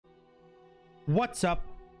What's up,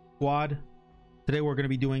 squad? Today we're going to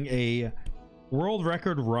be doing a world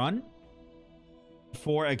record run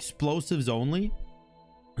for explosives only.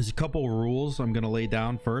 There's a couple rules I'm going to lay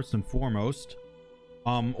down first and foremost.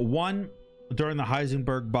 One, during the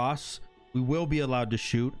Heisenberg boss, we will be allowed to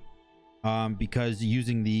shoot because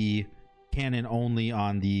using the cannon only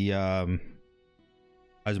on the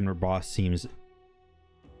Heisenberg boss seems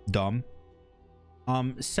dumb.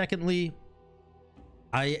 Secondly,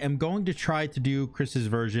 I am going to try to do Chris's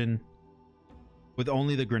version with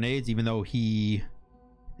only the grenades, even though he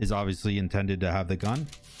is obviously intended to have the gun.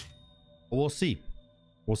 But we'll see.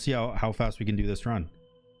 We'll see how fast we can do this run.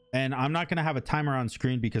 And I'm not going to have a timer on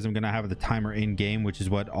screen because I'm going to have the timer in game, which is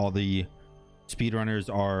what all the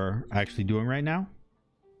speedrunners are actually doing right now.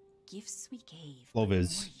 Gifts we gave.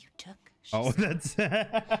 Loviz. You took. Oh, that's...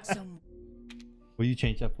 Will you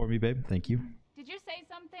change that for me, babe? Thank you. Did you say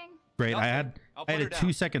something? Great. I had a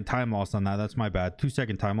 2-second time loss on that. That's my bad.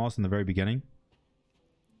 2-second time loss in the very beginning.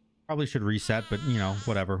 Probably should reset, but you know,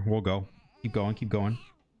 whatever. We'll go. Keep going. Keep going.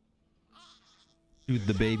 Shoot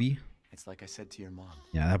the baby. It's like I said to your mom.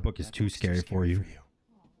 Yeah, that book is too scary for you.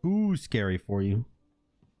 Too scary for you.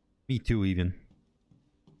 Me too, even.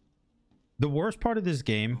 The worst part of this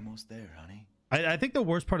game... Almost there, honey. I think the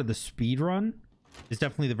worst part of the speed run is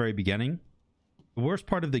definitely the very beginning. The worst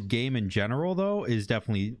part of the game in general, though, is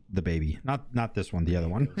definitely the baby. Not this one, the other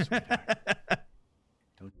one.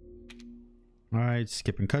 All right,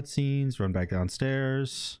 skipping cutscenes. Run back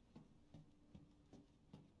downstairs.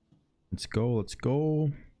 Let's go. Let's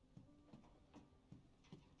go.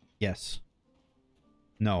 Yes.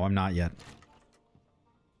 No, I'm not yet.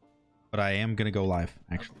 But I am going to go live,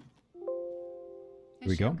 actually. Here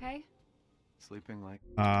we go. Okay. Sleeping like...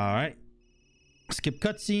 All right. Skip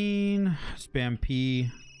cutscene. Spam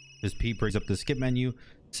P. This P brings up the skip menu.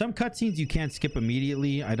 Some cutscenes you can't skip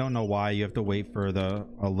immediately. I don't know why. You have to wait for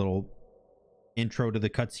a little intro to the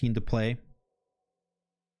cutscene to play.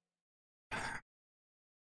 Look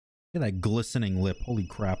at that glistening lip. Holy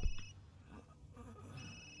crap.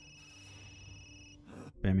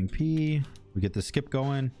 Spamming P. We get the skip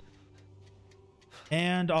going.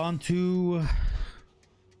 And on to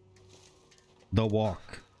the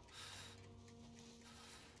walk.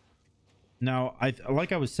 Now,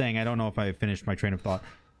 like I was saying, I don't know if I finished my train of thought.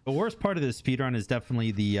 The worst part of this speedrun is definitely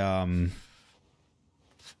the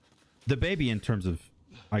baby in terms of,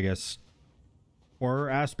 I guess, horror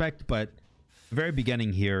aspect, but the very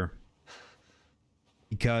beginning here,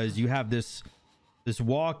 because you have this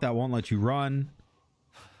walk that won't let you run,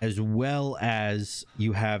 as well as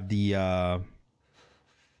you have the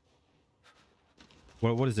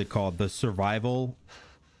what is it called? The survival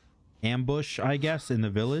ambush, I guess, in the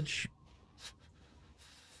village.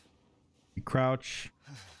 You crouch.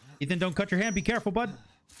 Ethan, don't cut your hand. Be careful, bud.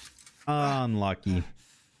 Unlucky.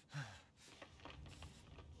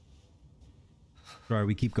 Sorry,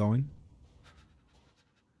 we keep going.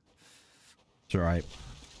 It's all right.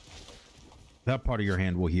 That part of your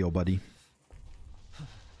hand will heal, buddy.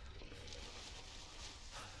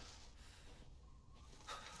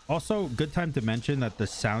 Also, good time to mention that the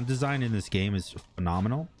sound design in this game is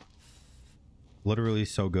phenomenal. Literally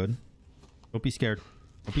so good. Don't be scared.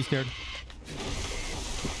 Don't be scared.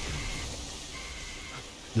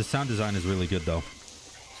 The sound design is really good, though.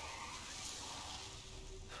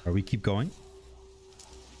 Are we keep going?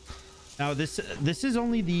 Now, this is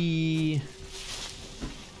only the,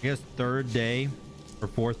 I guess, 3rd day or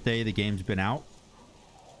 4th day the game's been out.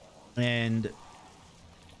 And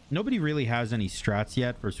nobody really has any strats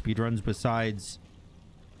yet for speedruns besides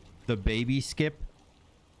the baby skip,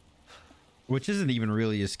 which isn't even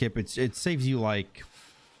really a skip. It saves you like,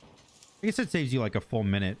 I guess it saves you like a full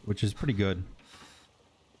minute, which is pretty good.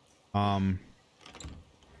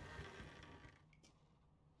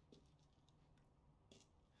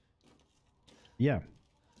 Yeah.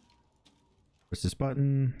 What's this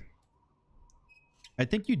button? I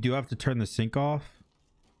think you do have to turn the sync off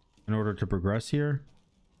in order to progress here.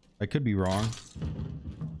 I could be wrong.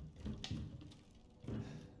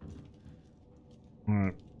 All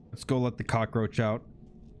right, let's go let the cockroach out.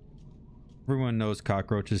 Everyone knows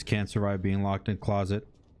cockroaches can't survive being locked in a closet.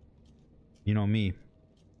 You know me.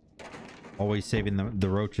 Always saving the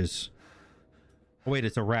roaches. Oh, wait,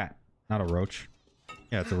 it's a rat, not a roach.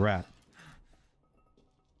 Yeah, it's a rat.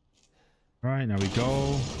 All right, now we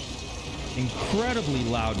go. Incredibly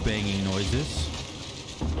loud banging noises.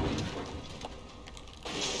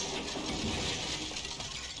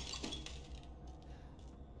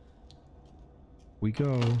 We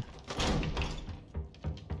go.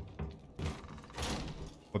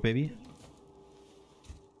 What, baby?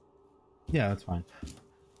 Yeah, that's fine.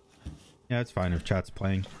 Yeah, it's fine if chat's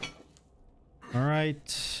playing. All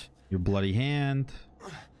right, your bloody hand.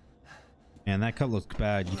 And that cut looks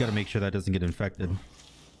bad. You got to make sure that doesn't get infected.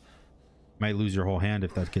 Might lose your whole hand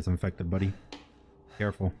if that gets infected, buddy.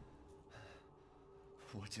 Careful.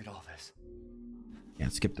 What did all this?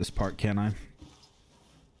 Can't skip this part, can I?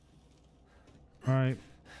 All right,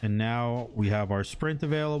 and now we have our sprint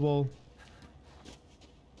available.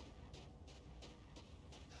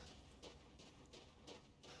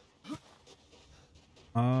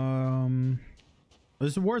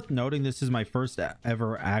 It's worth noting this is my first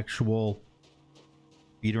ever actual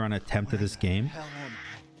speedrun attempt at this game,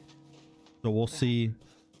 so we'll see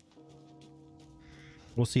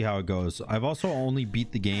how it goes. I've also only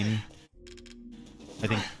beat the game, I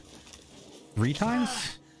think, 3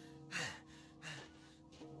 times.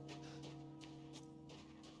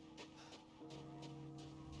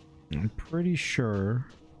 I'm pretty sure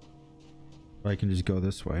I can just go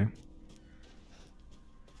this way.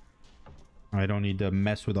 I don't need to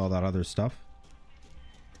mess with all that other stuff.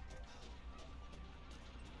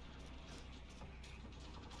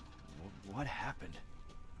 What happened?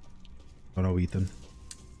 Oh no, Ethan.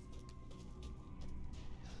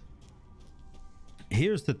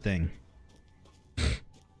 Here's the thing.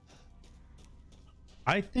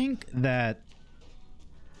 I think that,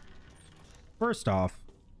 first off,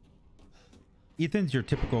 Ethan's your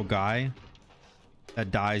typical guy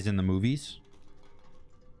that dies in the movies.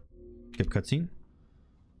 Skip cutscene.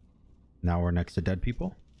 Now we're next to dead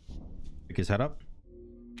people. Pick his head up.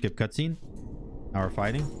 Skip cutscene. Now we're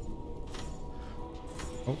fighting.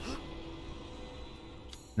 Oh.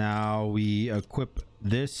 Now we equip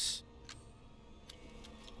this.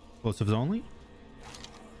 Explosives only.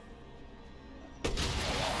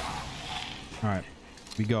 All right,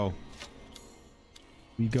 we go.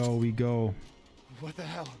 We go. We go. What the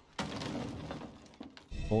hell?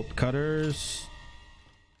 Bolt cutters.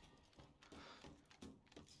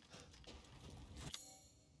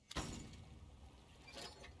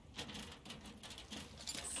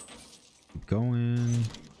 Keep going.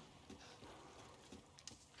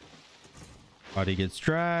 Body gets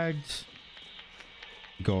dragged.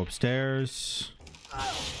 Go upstairs.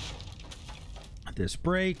 This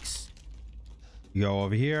breaks. You go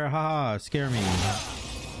over here. Haha, scare me.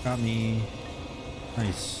 Got me.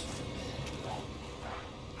 Nice.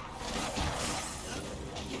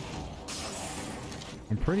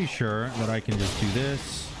 I'm pretty sure that I can just do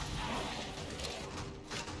this.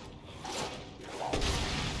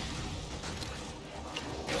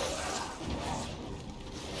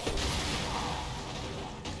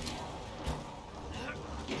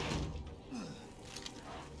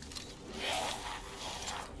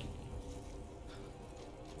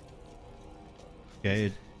 Okay,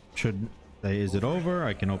 it should say, is it over?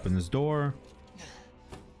 I can open this door.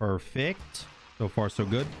 Perfect. So far, so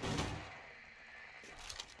good.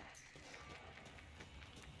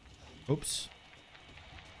 Oops.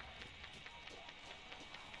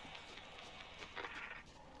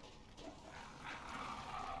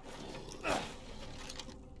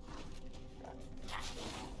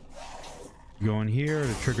 Go in here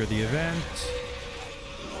to trigger the event.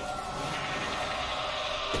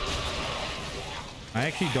 I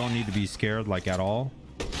actually don't need to be scared, like, at all.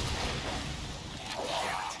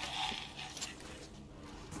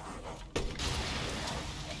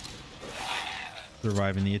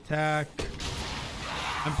 Surviving the attack.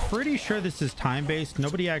 I'm pretty sure this is time-based.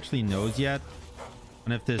 Nobody actually knows yet.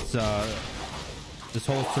 And if this this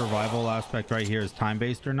whole survival aspect right here is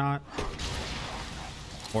time-based or not.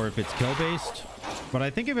 Or if it's kill-based. But I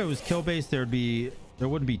think if it was kill-based, there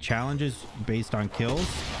wouldn't be challenges based on kills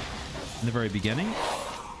in the very beginning.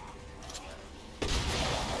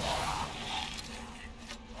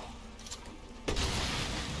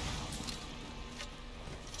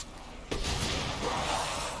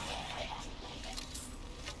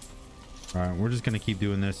 All right, we're just gonna keep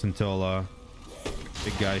doing this until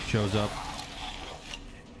big guy shows up.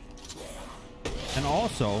 And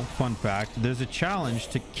also, fun fact, there's a challenge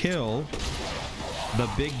to kill the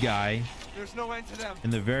big guy. There's no end to them.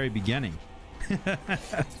 In the very beginning.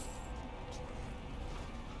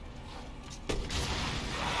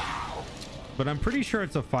 But I'm pretty sure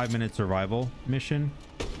it's a 5-minute survival mission.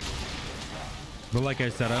 But like I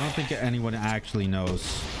said, I don't think anyone actually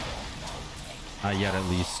knows. Not yet, at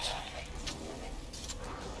least.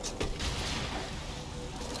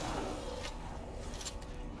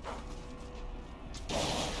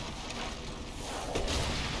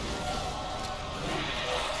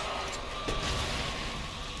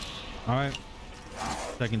 All right.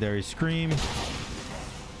 Secondary scream.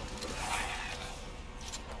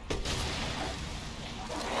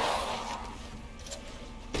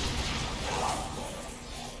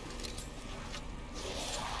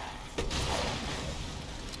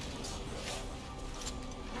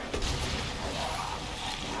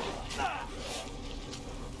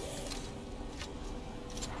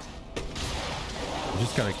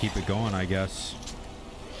 Just gotta keep it going, I guess.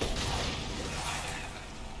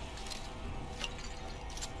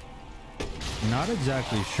 Not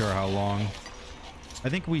exactly sure how long. I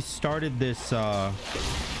think we started this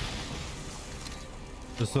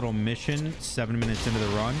this little mission 7 minutes into the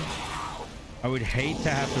run. I would hate to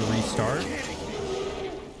have to restart.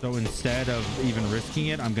 So instead of even risking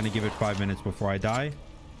it, I'm going to give it 5 minutes before I die.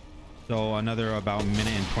 So another about minute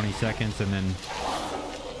and 20 seconds, and then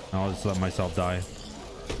I'll just let myself die.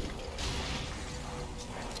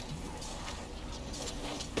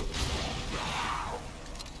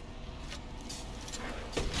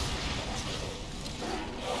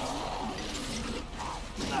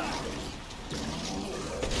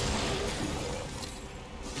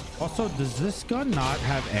 Also, does this gun not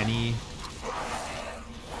have any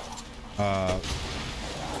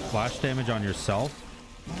flash damage on yourself?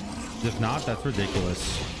 If not, that's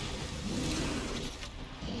ridiculous.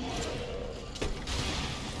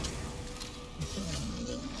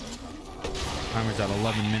 Timer's at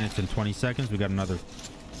 11 minutes and 20 seconds. We got another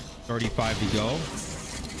 35 to go.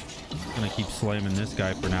 Gonna keep slamming this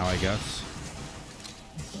guy for now, I guess.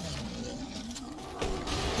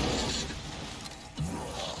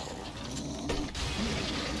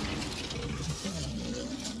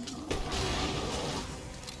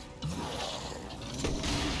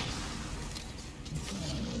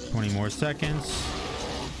 More seconds.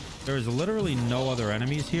 There is literally no other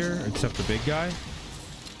enemies here except the big guy,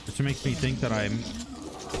 which makes me think that I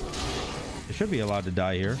should be allowed to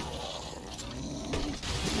die here.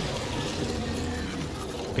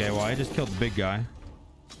 Okay, well, I just killed the big guy.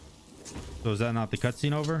 So is that not the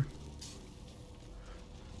cutscene over?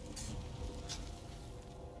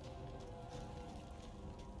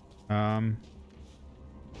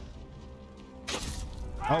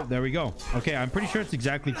 Oh, there we go. Okay, I'm pretty sure it's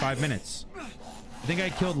exactly 5 minutes. I think I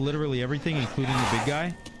killed literally everything, including the big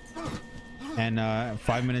guy. And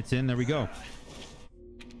 5 minutes in, there we go.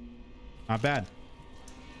 Not bad.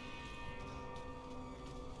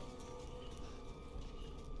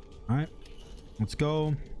 All right, let's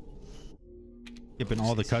go. Skipping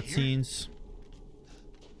all the cutscenes.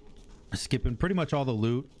 Skipping pretty much all the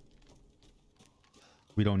loot.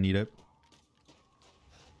 We don't need it.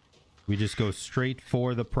 We just go straight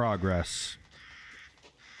for the progress.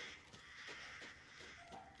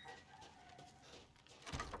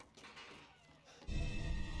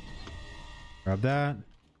 Grab that.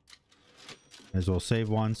 May as well save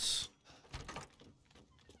once.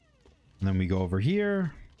 And then we go over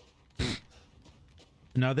here.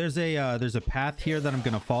 Now there's a path here that I'm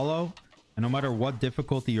gonna follow, and no matter what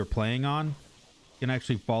difficulty you're playing on, you can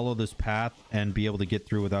actually follow this path and be able to get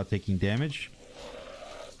through without taking damage.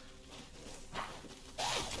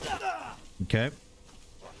 Okay.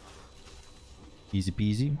 Easy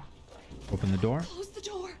peasy. Open the door. Close the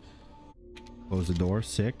door. Close the door.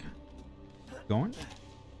 Sick. Going.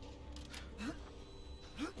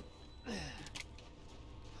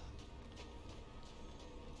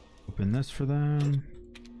 Open this for them.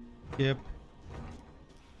 Yep.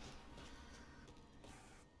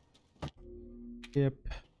 Yep. I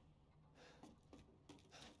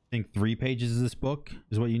think 3 pages of this book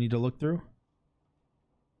is what you need to look through.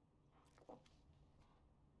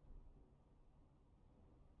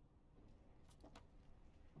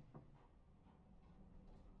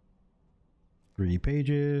 Three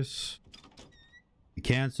pages. We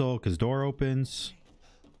cancel because door opens.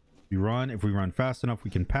 We run. If we run fast enough, we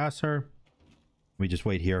can pass her. We just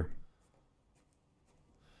wait here.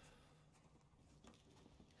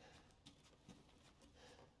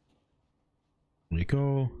 There we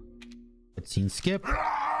go. Cutscene skip.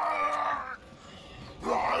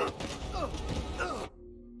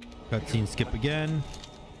 Cutscene skip again.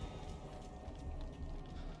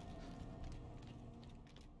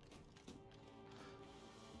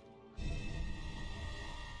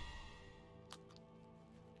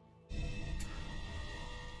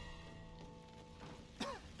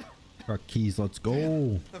 Our keys, let's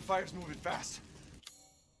go. The fire's moving fast.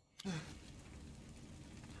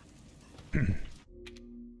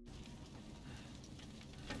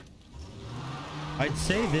 I'd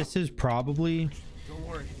say this is probably, Don't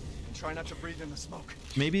worry. Try not to breathe in the smoke.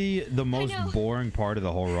 maybe the most boring part of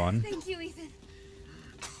the whole run. Thank you, Ethan.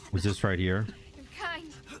 Was this right here? You're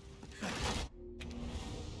kind.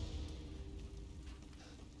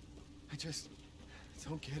 I just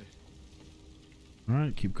don't get it. All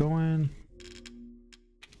right, keep going.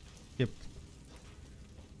 Yep.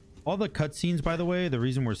 All the cutscenes, by the way, the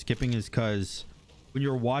reason we're skipping is because when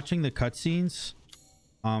you're watching the cutscenes,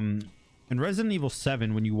 in Resident Evil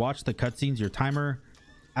 7, when you watch the cutscenes, your timer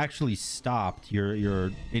actually stopped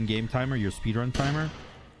your in-game timer, your speedrun timer,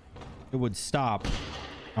 it would stop.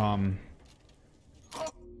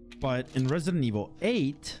 But in Resident Evil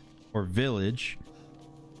 8 or Village,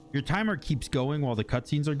 your timer keeps going while the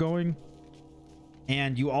cutscenes are going,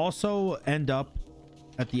 and you also end up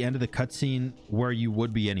at the end of the cutscene where you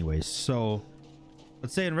would be anyways. So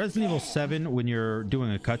let's say in Resident Evil 7, when you're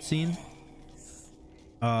doing a cutscene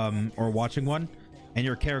or watching one, and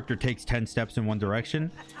your character takes 10 steps in one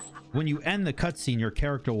direction, when you end the cutscene, your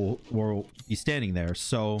character will be standing there.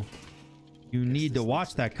 So you need to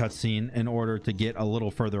watch that cutscene in order to get a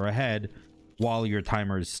little further ahead while your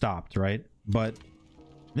timer is stopped, right? But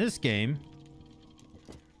in this game,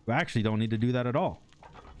 you actually don't need to do that at all.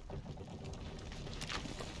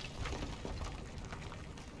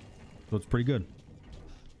 So it's pretty good.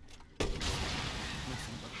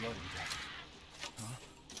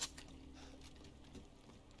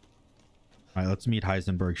 All right, let's meet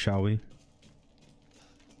Heisenberg, shall we?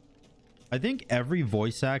 I think every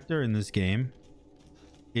voice actor in this game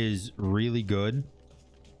is really good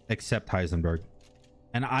except Heisenberg.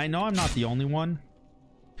 And I know I'm not the only one,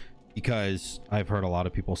 because I've heard a lot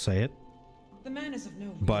of people say it. The man is of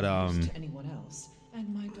no but use to anyone else,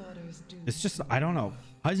 and my daughters do. It's just, I don't know.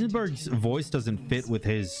 Heisenberg's voice doesn't fit with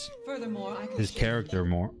his character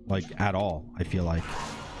more, like, at all, I feel like.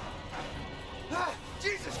 Ah,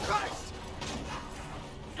 Jesus Christ!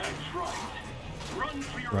 That's right. Run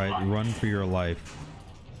for your Right, life. run for your life.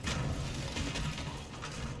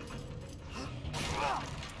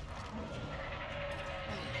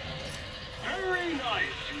 Very nice,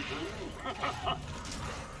 Xuren.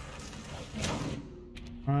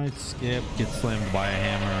 All right, skip, get slammed by a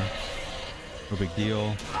hammer. No big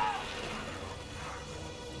deal.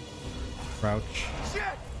 Crouch. Shit!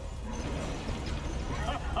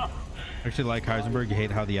 Actually like Heisenberg. You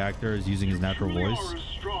hate how the actor is using his natural voice.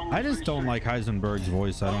 I just don't like Heisenberg's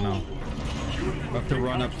voice. I don't know. We have to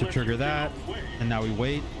run up to trigger that, and now we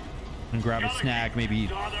wait and grab a snack, maybe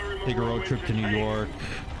take a road trip to New York,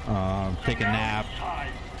 take a nap,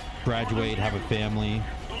 graduate, have a family.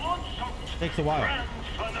 Takes a while.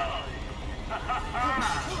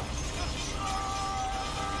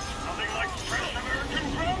 Nothing like fresh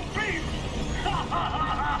American ground beef.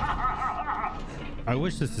 I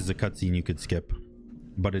wish this is a cutscene you could skip,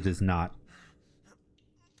 but it is not.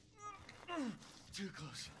 Too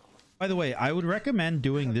close. By the way, I would recommend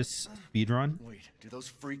doing this speedrun Wait, do those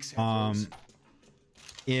freaks have those?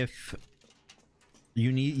 if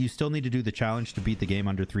you still need to do the challenge to beat the game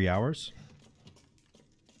under 3 hours,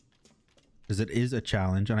 because it is a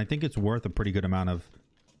challenge, and I think it's worth a pretty good amount of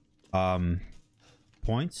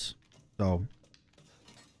points. So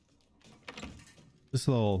just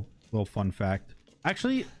a little fun fact.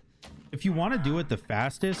 Actually, if you want to do it the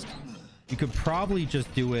fastest, you could probably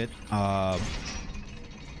just do it by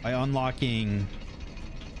unlocking,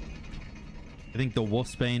 I think, the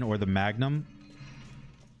Wolfsbane or the Magnum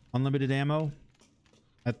unlimited ammo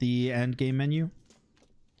at the end game menu,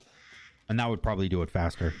 and that would probably do it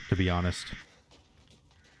faster, to be honest.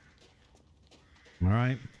 All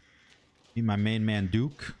right, meet my main man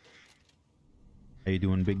Duke. How you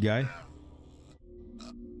doing, big guy?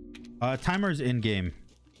 Timers in game.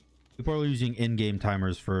 People are using in-game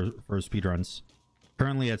timers for speedruns.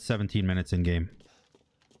 Currently at 17 minutes in game.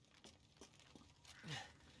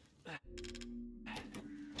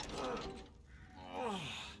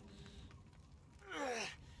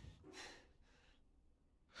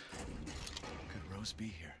 Could Rose be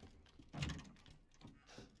here?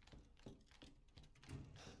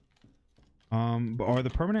 Are the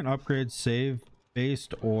permanent upgrades save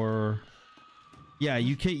based, or yeah,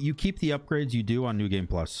 you keep the upgrades you do on New Game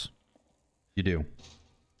Plus. You do.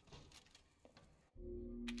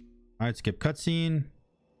 All right, skip cutscene.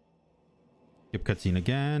 Skip cutscene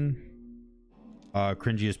again.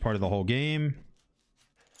 Cringy is part of the whole game.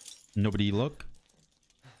 Nobody look.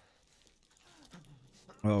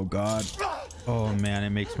 Oh god. Oh man, it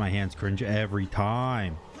makes my hands cringe every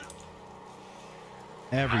time.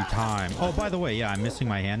 Every time. Oh, by the way, yeah, I'm missing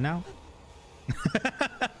my hand now.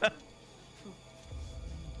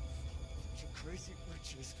 Crazy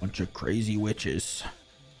witches. Bunch of crazy witches.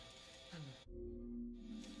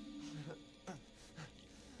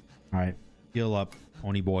 All right, heal up,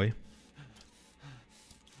 pony boy.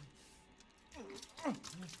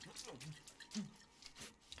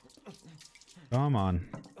 Come on.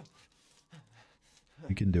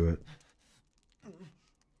 You can do it.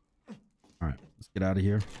 All right, let's get out of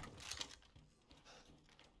here.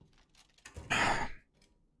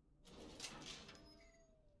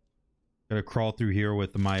 Gotta crawl through here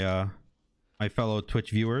with my my fellow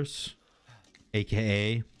Twitch viewers.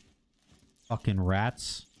 aka fucking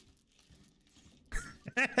rats.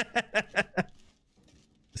 Let's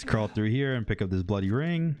crawl through here and pick up this bloody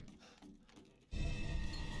ring.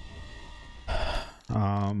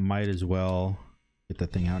 Might as well get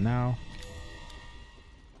that thing out now.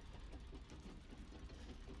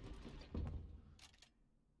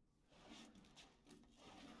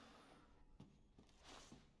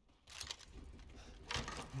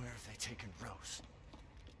 Where have they taken Rose?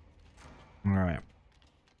 All right.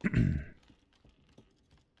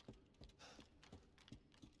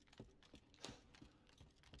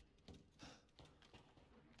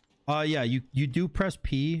 Yeah, you do press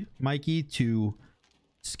P, Mikey, to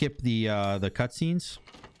skip the cutscenes.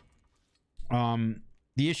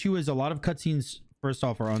 The issue is a lot of cutscenes, first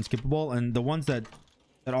off, are unskippable, and the ones that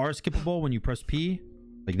are skippable when you press P,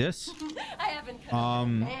 like this, I haven't cut a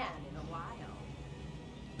man in a while.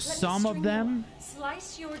 some of them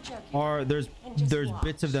Slice your jugular are there's and just watch.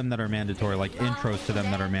 bits of them that are mandatory, like intros to them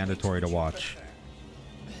that are mandatory to watch.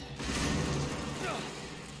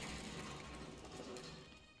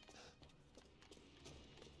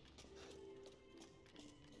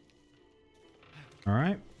 All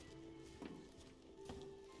right.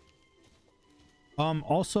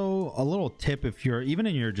 Also a little tip, if you're even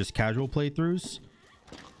in your just casual playthroughs,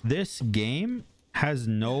 this game has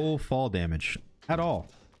no fall damage at all.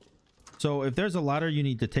 So if there's a ladder you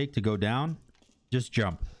need to take to go down, just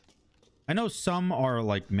jump. I know some are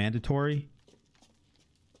like mandatory.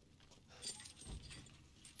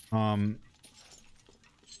 Oh,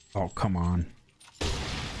 come on.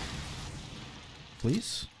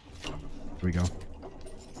 Please. Here we go.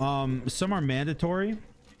 Some are mandatory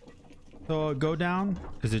to go down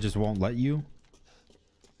because it just won't let you,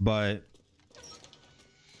 but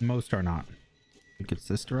most are not. I think it's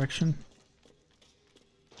this direction.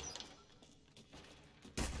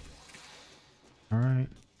 All right.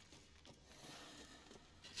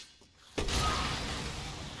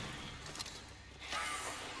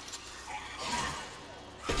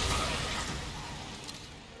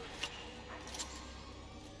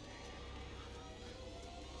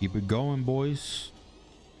 Keep it going, boys.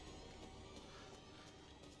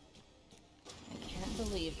 I can't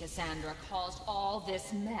believe Cassandra caused all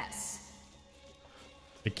this mess.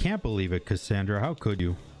 I can't believe it, Cassandra. How could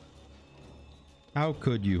you? How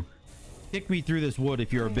could you? Kick me through this wood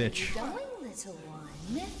if you're a bitch. Where are you going, little one?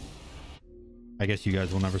 I guess you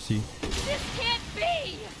guys will never see. This can't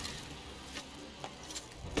be!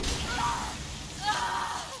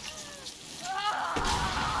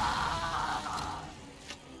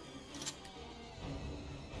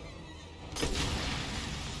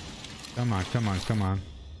 Come on, come on, come on.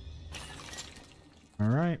 All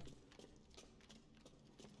right.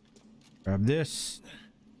 Grab this.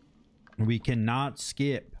 We cannot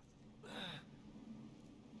skip.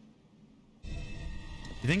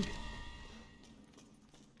 You think?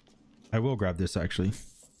 I will grab this actually.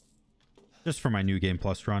 Just for my new game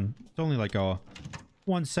plus run. It's only like a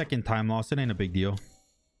 1 second time loss. It ain't a big deal.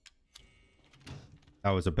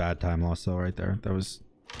 That was a bad time loss though right there. That was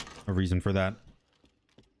a reason for that.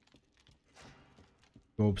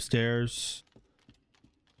 Go upstairs.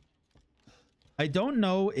 I don't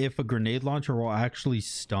know if a grenade launcher will actually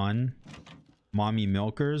stun mommy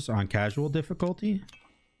milkers on casual difficulty.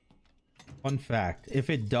 Fun fact, if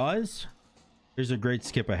it does, there's a great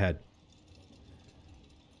skip ahead.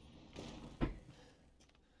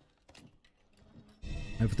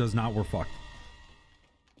 If it does not, we're fucked.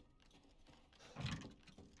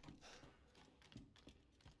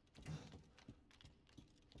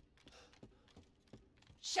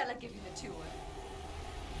 Shall I give you the tour?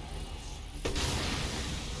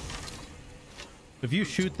 If you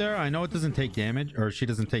shoot there, I know it doesn't take damage, or she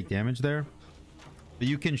doesn't take damage there, but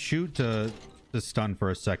you can shoot to stun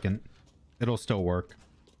for a second. It'll still work.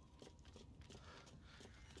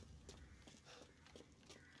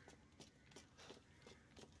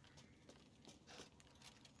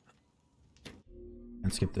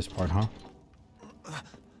 And skip this part, huh?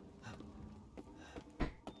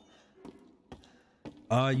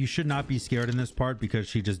 You should not be scared in this part because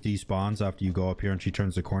she just despawns after you go up here and she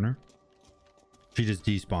turns the corner. She just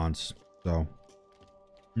despawns, so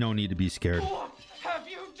no need to be scared. What have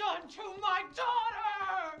you done to my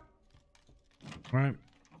daughter? All right,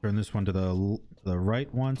 turn this one to the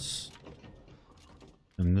right once,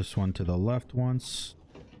 and this one to the left once,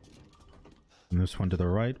 and this one to the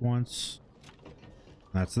right once.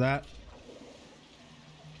 That's that.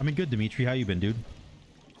 I mean, good, Dimitri. How you been, dude?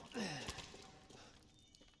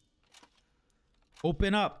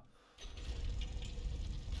 Open up.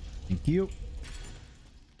 Thank you.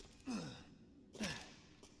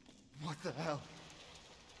 What the hell?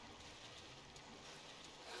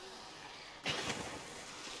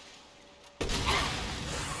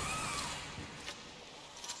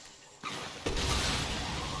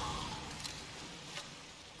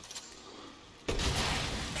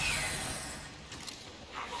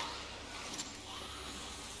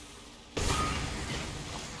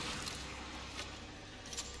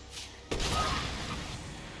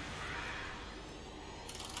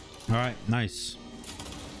 All right, nice.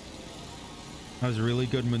 That was really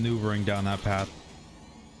good maneuvering down that path.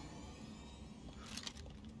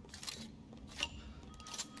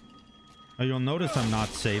 Now you'll notice I'm not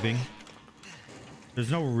saving. There's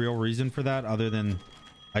no real reason for that other than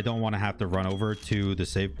I don't want to have to run over to the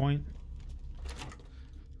save point.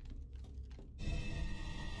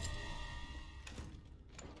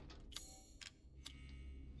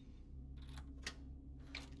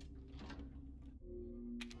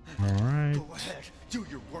 All right. Go ahead, do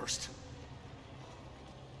your worst.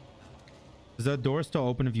 Is that door still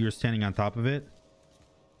open if you were standing on top of it?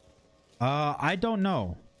 I don't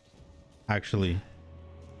know. Actually,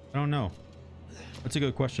 I don't know. That's a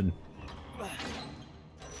good question.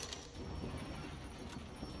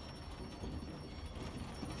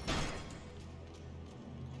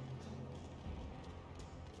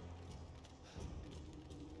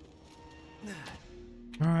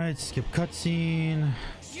 All right, skip cutscene.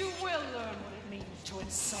 You will learn what it means to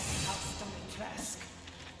insult our stomach task.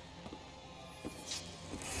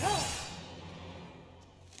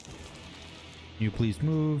 Can you please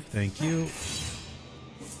move? Thank you.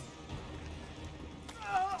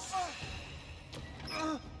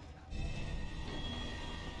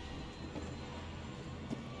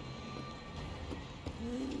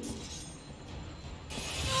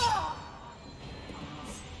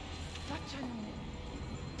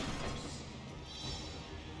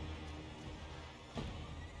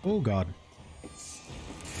 Oh God.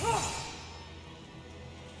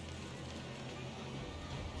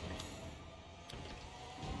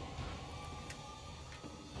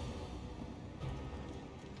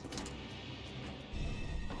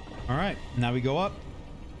 All right, now we go up.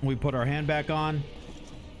 We put our hand back on.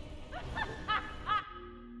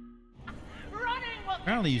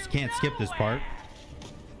 Apparently you can't skip this part,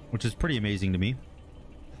 which is pretty amazing to me.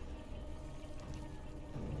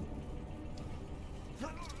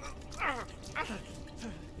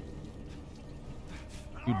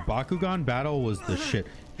 Dude, Bakugan battle was the shit.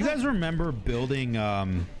 You guys remember building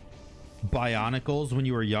Bionicles when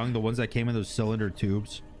you were young? The ones that came in those cylinder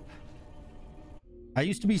tubes? I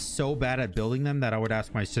used to be so bad at building them that I would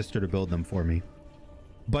ask my sister to build them for me.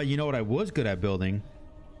 But you know what I was good at building?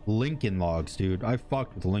 Lincoln logs, dude. I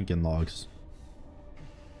fucked with Lincoln logs.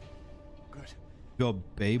 Good. Go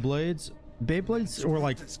Beyblades. Beyblades were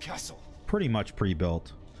like This castle. pretty much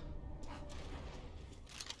pre-built.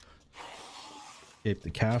 Escape the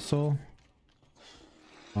castle.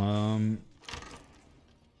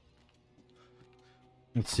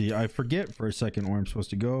 Let's see. I forget for a second where I'm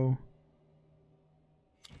supposed to go.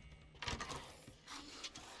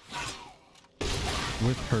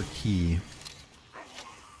 With her key.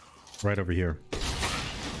 Right over here. I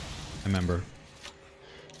remember.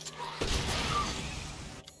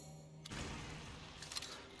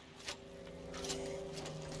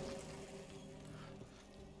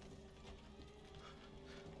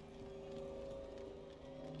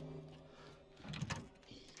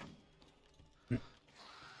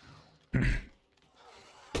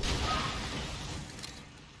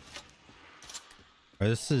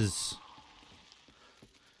 This is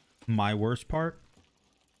my worst part.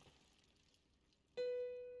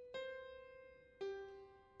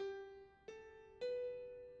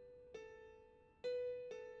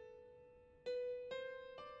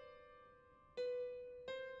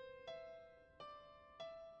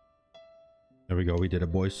 There we go. We did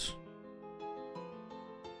it, boys.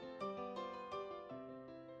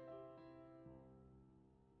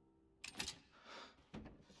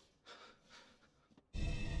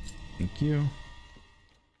 Thank you.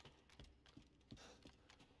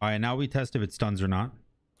 All right, now we test if it stuns or not.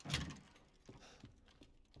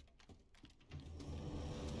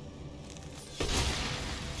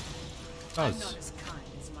 I'm Does. not as kind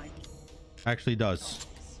as my Actually does.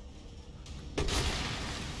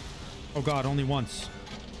 Oh God, only once.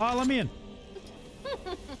 Ah, let me in.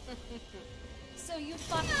 So you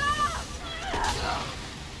fuck. Damn!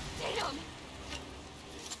 I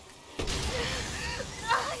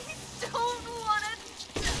don't want to.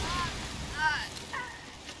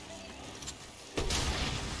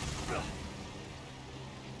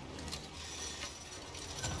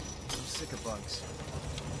 I'm sick of bugs.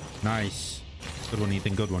 Nice. Good one,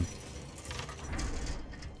 Ethan. Good one.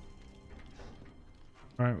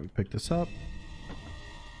 All right, we pick this up.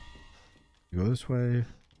 Go this way.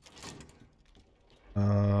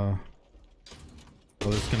 Oh,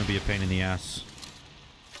 this is gonna be a pain in the ass.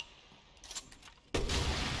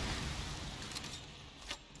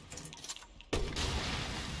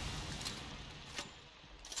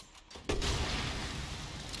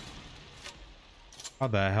 How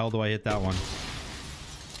the hell do I hit that one?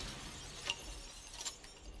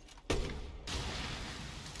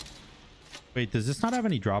 Wait, does this not have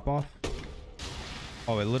any drop off?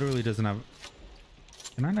 Oh, it literally doesn't have...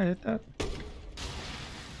 Can I not hit that?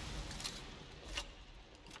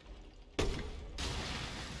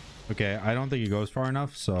 Okay, I don't think it goes far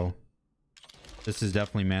enough, so this is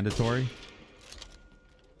definitely mandatory.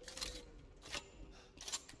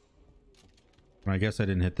 I guess I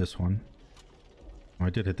didn't hit this one. Oh, I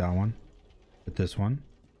did hit that one. Hit this one.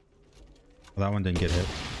 Well, that one didn't get hit.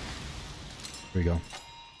 Here we go.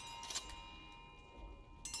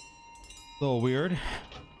 A little weird.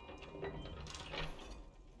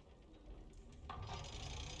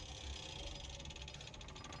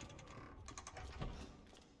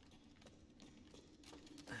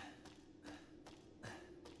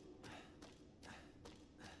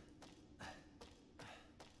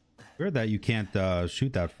 Weird that you can't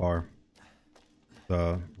shoot that far.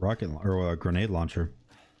 The rocket or grenade launcher.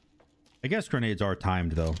 I guess grenades are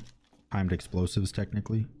timed though. Timed explosives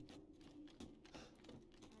technically.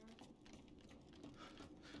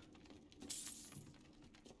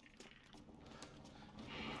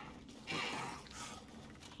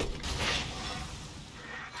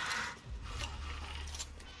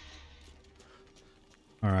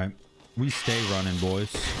 All right, we stay running,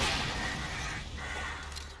 boys.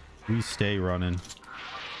 We stay running.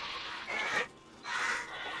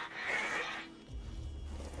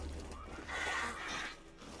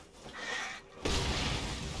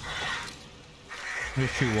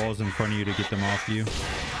 There's 2 walls in front of you to get them off you.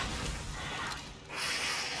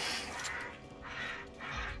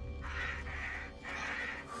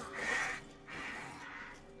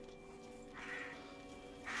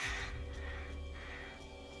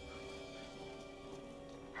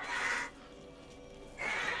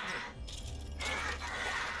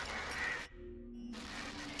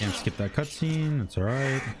 Can't skip that cutscene. That's all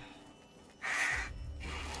right.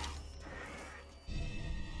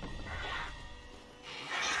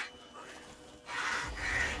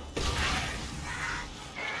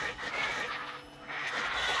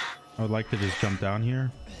 I would like to just jump down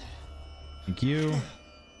here. Thank you.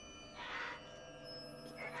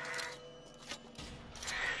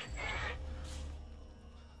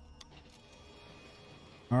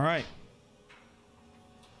 All right.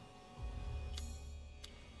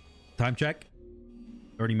 Time check.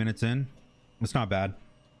 30 minutes in. It's not bad.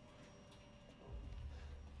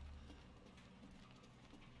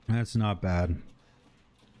 That's not bad.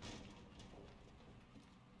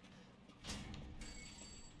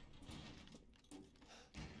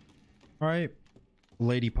 All right,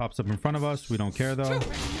 lady pops up in front of us. We don't care though.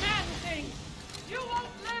 You won't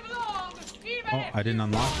live long, Oh, I didn't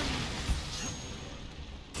unlock.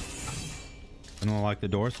 I didn't unlock the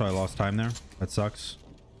door, so I lost time there. That sucks.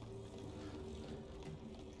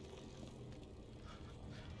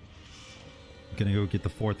 Gonna go get the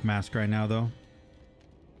 4th mask right now though.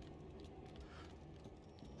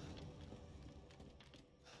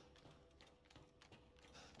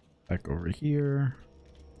 Back over here.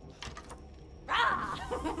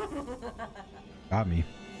 Got me.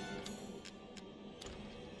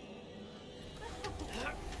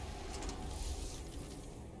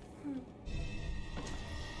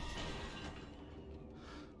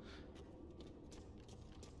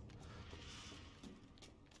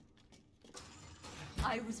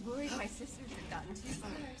 I was worried my sisters had gotten too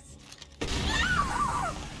first.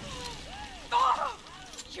 Oh,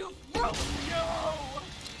 you broke no!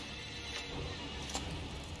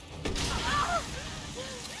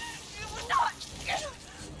 You will not get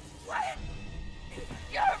away!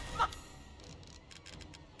 You're my...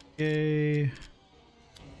 Okay.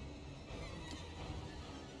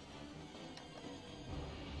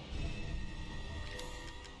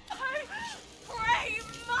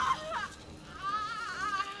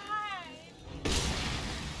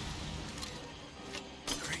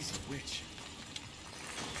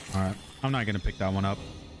 All right, I'm not gonna pick that one up.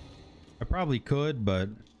 I probably could, but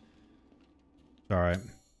it's all right.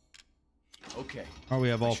 Okay. Oh, we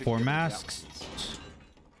have all 4 masks.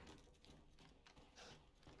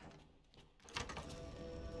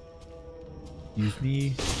 Excuse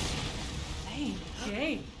me. Hey,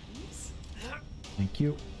 James. Thank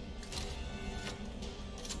you.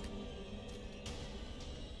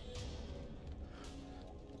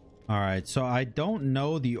 All right, so I don't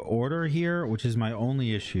know the order here, which is my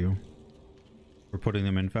only issue. We're putting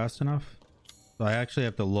them in fast enough. So I actually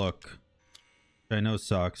have to look. Which I know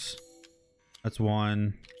sucks. That's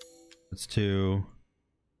 1. That's 2.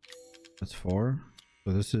 That's 4.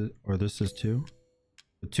 So this is, or this is 2.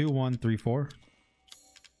 So 2, 1, 3, 4.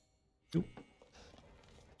 2.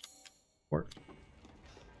 4.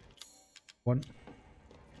 1.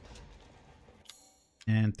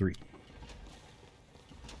 And 3.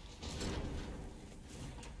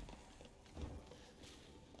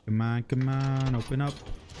 Come on, open up.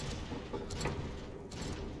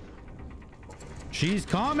 She's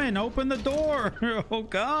coming, open the door. Oh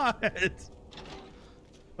God.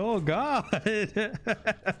 Oh God.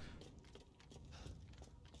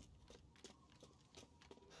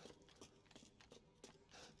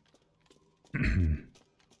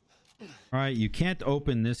 All right, you can't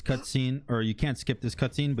open this cutscene, or you can't skip this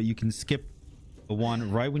cutscene, but you can skip the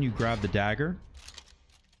one right when you grab the dagger.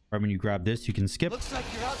 Right when you grab this, you can skip. Looks like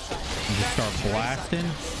you're outside. And just start blasting.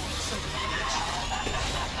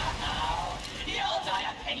 You'll die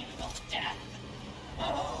a painful death.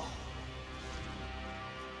 Oh.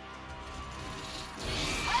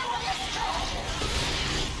 I will destroy you.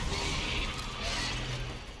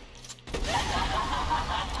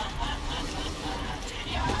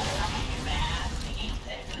 You're a lucky man,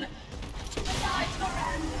 Ethan. Besides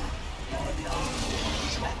Miranda, you're the only one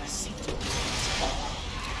to ever see the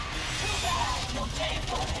too bad you'll pay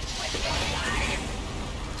for it with your life.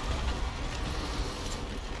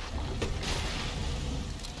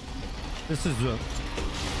 This is a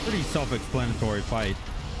pretty self-explanatory fight.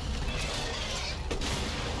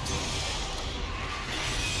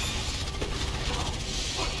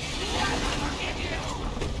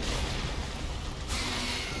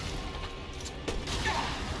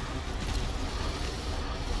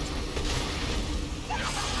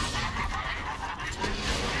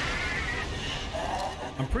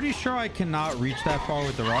 I'm pretty sure I cannot reach that far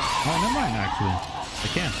with the rock. Oh, never mind, actually. I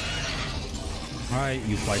can. All right,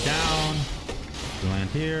 you fly down. You land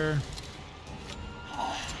here.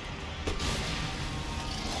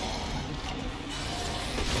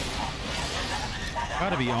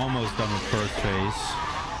 Gotta be almost done with first phase.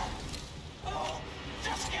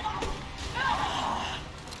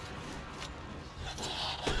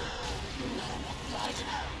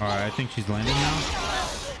 All right, I think she's landing now.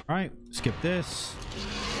 All right, skip this.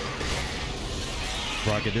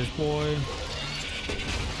 Rocket this boy.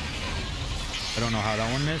 I don't know how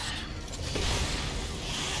that one missed.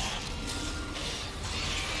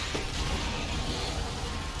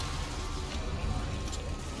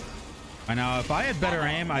 I know if I had better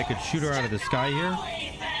aim, I could shoot her out of the sky here.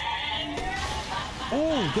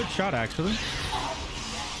 Oh, good shot, actually.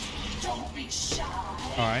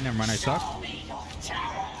 All right, never mind. I suck. All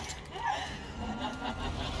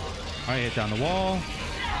right, hit down the wall.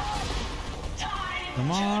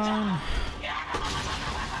 Come on.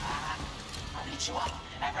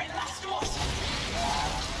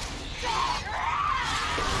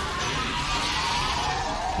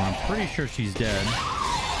 Well, I'm pretty sure she's dead.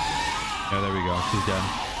 Yeah, there we go. She's dead.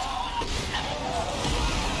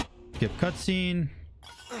 Skip cutscene.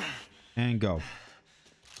 And go.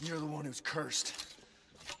 You're the one who's cursed.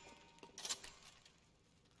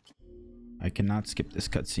 I cannot skip this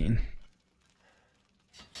cutscene.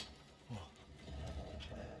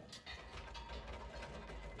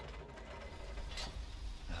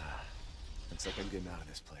 Looks like I'm getting out of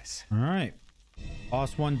this place. All right.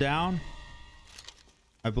 Boss one down.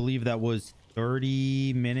 I believe that was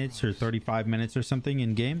 30 minutes or 35 minutes or something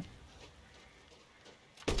in game.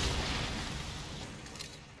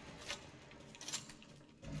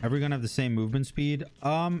 Are we gonna have the same movement speed?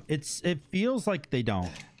 It feels like they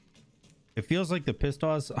don't. It feels like the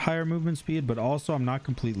pistol has higher movement speed, but also I'm not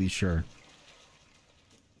completely sure.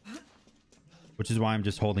 Which is why I'm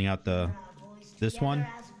just holding out this one.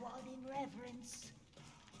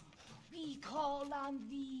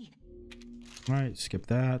 All right, skip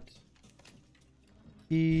that.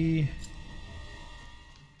 Key.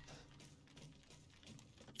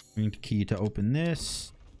 I need a key to open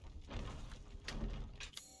this.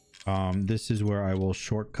 This is where I will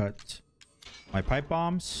shortcut my pipe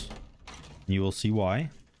bombs. You will see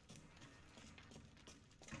why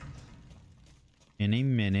in a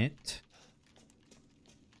minute.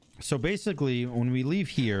 So basically, when we leave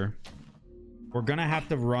here, we're gonna have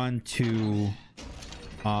to run to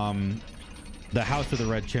the house of the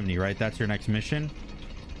red chimney, right? That's your next mission.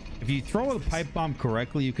 If you throw a pipe bomb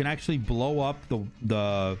correctly, you can actually blow up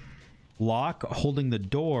the lock holding the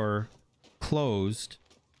door closed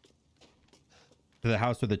to the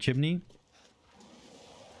house with the chimney.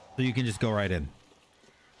 So So you can just go right in,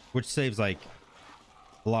 which saves like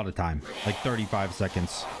a lot of time, like 35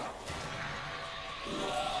 seconds.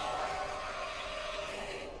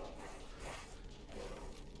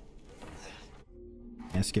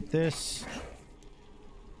 And skip this.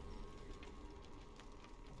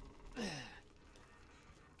 All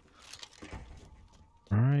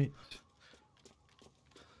right.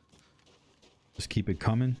 Just keep it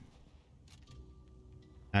coming.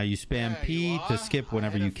 Now you spam P to skip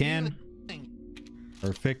whenever you can.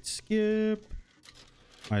 Perfect. Skip.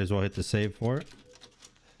 Might as well hit the save for it.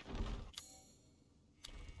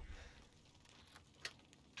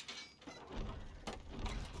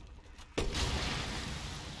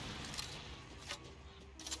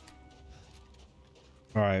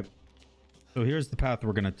 All right. So here's the path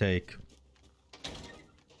we're going to take.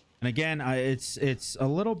 And again, it's a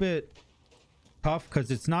little bit tough because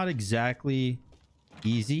it's not exactly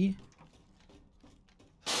easy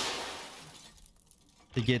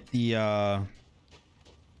to get the I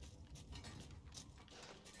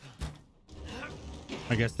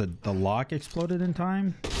guess the lock exploded in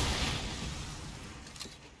time.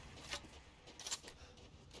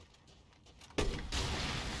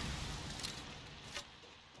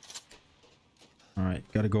 All right,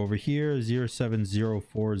 got to go over here.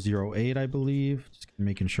 070408, I believe. Just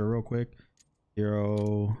making sure real quick.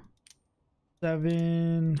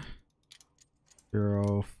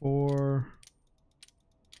 0704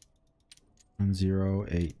 and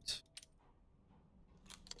 08.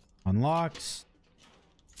 Unlocks.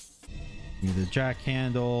 Give me the jack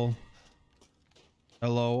handle.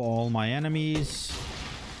 Hello, all my enemies.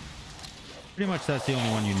 Pretty much that's the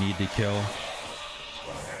only one you need to kill.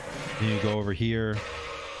 Then you go over here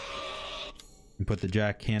and put the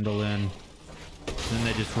jack handle in. Then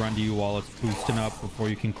they just run to you while it's boosting up before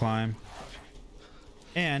you can climb.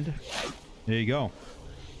 And there you go.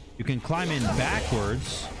 You can climb in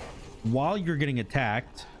backwards while you're getting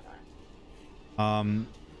attacked.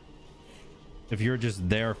 If you're just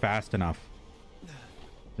there fast enough.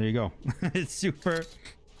 There you go. It's super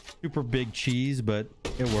big cheese, but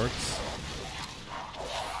it works.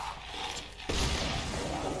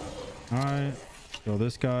 All right, kill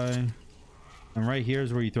this guy. And right here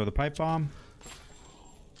is where you throw the pipe bomb.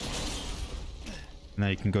 Now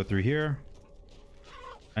you can go through here.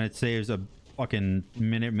 And it saves a fucking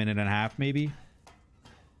minute and a half, maybe.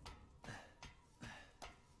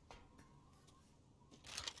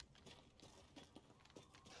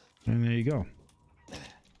 And there you go.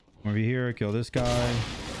 Over here, kill this guy.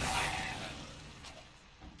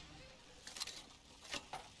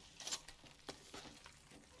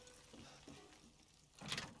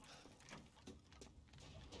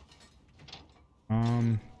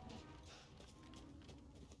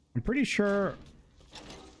 I'm pretty sure.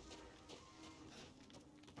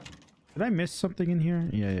 Did I miss something in here?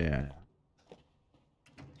 Yeah.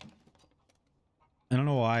 I don't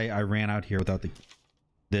know why I ran out here without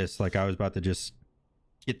this. Like I was about to just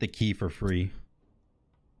get the key for free.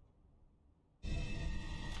 All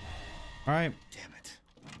right. Damn it.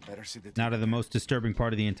 Better see the now to the most disturbing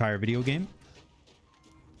part of the entire video game.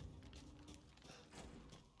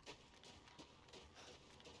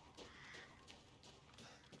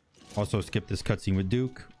 Also skip this cutscene with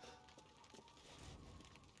Duke.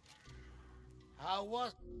 How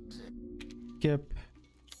was Skip.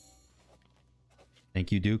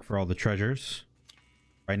 Thank you, Duke, for all the treasures.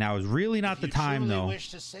 Right now is really not the time, though.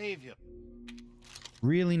 Wish to save you.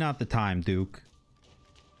 Really not the time, Duke.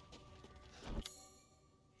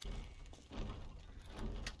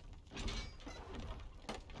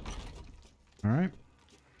 All right.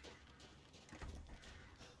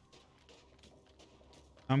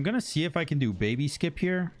 I'm gonna see if I can do baby skip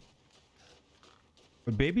here.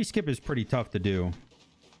 But baby skip is pretty tough to do.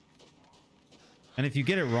 And if you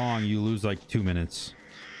get it wrong, you lose like 2 minutes.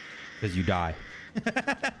 Because you die.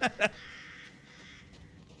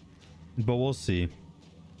 But we'll see.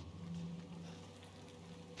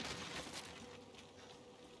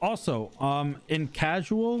 Also, in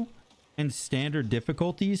casual and standard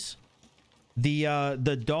difficulties,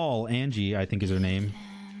 the doll, Angie, I think is her name.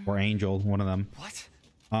 Or Angel, one of them. What?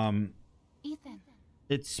 Ethan.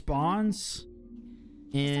 It spawns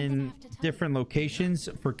in different locations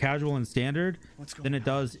for casual and standard than it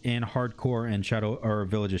does in hardcore and shadow or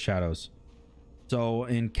Village of Shadows. So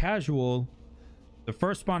in casual, the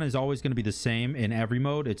first spawn is always going to be the same in every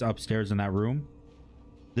mode. It's upstairs in that room.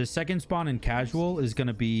 The second spawn in casual is going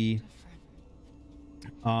to be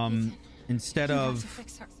instead of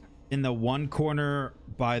in the one corner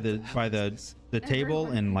by the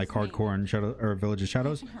table in like hardcore and shadow or Village of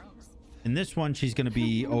Shadows. In this one, she's going to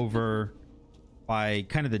be over by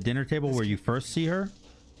kind of the dinner table where you first see her.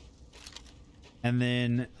 And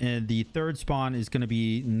then the third spawn is going to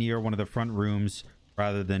be near one of the front rooms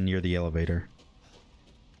rather than near the elevator.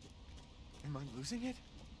 Am I losing it?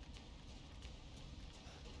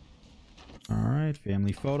 All right,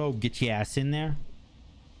 family photo. Get your ass in there.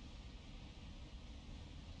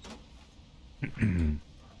 What's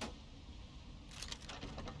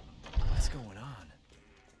going on?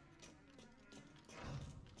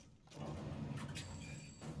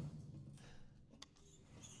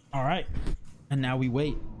 All right. And now we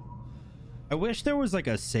wait. I wish there was like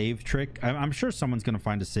a save trick. I'm sure someone's going to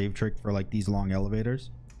find a save trick for like these long elevators.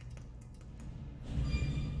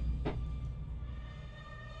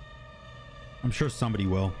 I'm sure somebody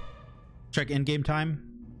will. Check in-game time.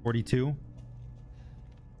 42.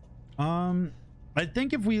 I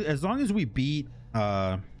think if we, as long as we beat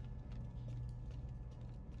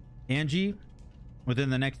Angie within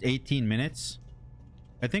the next 18 minutes,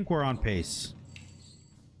 I think we're on pace.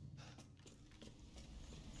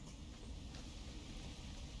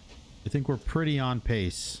 I think we're pretty on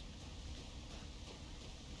pace.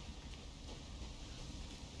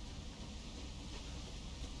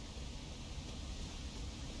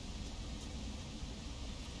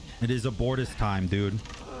 It is abortus time, dude.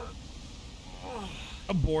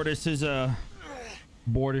 Abortus is a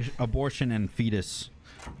abortion and fetus,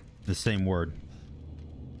 the same word.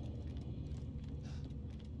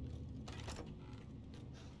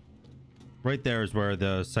 Right there is where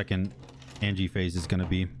the second Angie phase is going to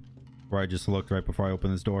be, where I just looked right before I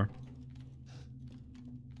opened this door.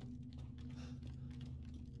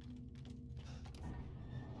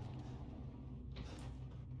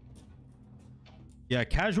 Yeah,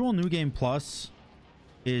 casual new game plus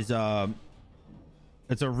is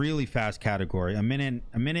it's a really fast category. A minute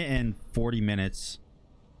and 40 minutes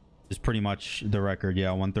is pretty much the record.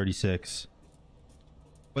 Yeah, 136.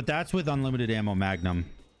 But that's with unlimited ammo Magnum.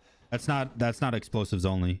 That's not explosives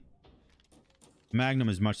only. Magnum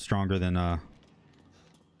is much stronger than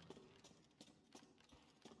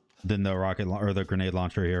the rocket or the grenade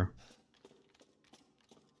launcher here.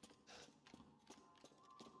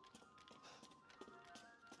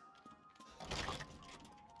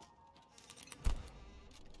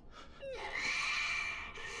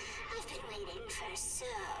 I've been waiting for so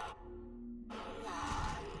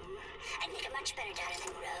long. I'd make a much better daughter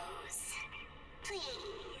than Rose.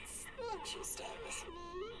 Please, won't you stay with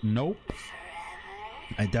me? Nope.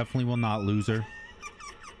 I definitely will not, loser.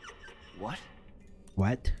 What?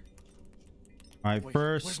 What? All right, Wait,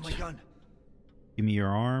 first, where's my gun? give me your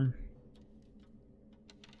arm.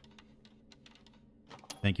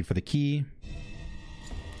 Thank you for the key.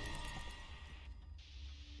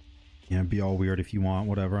 Yeah, be all weird if you want,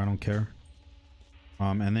 whatever, I don't care.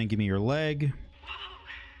 And then give me your leg. Whoa,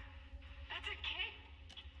 that's a kid.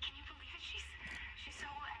 Can you believe it? She's so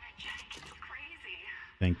energetic. It's crazy.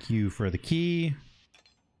 Thank you for the key.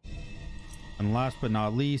 And last but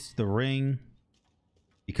not least, the ring.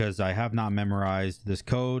 Because I have not memorized this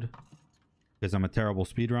code. Because I'm a terrible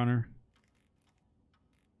speedrunner.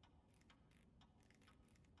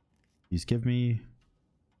 Please give me.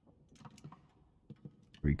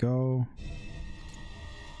 Here we go.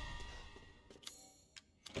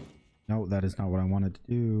 No, that is not what I wanted to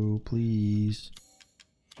do. Please.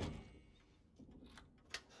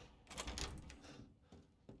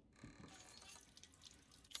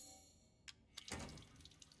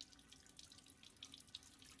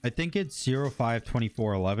 I think it's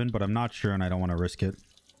 052411, but I'm not sure and I don't want to risk it.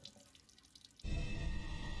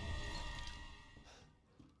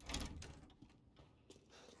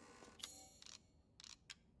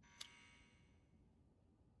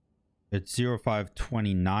 It's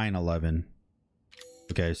 052911.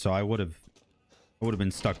 Okay, so I would have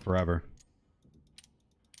been stuck forever.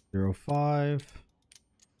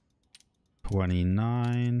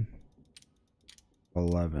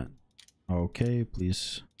 052911. Okay,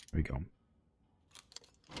 please. There we go.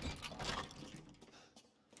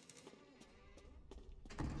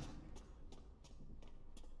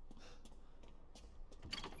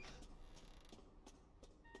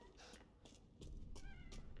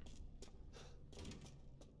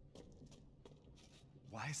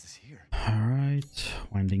 Why is this here? All right,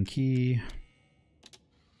 winding key.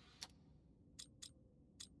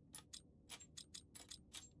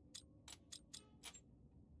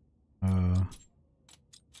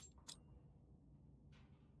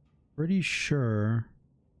 Pretty sure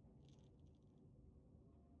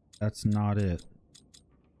that's not it.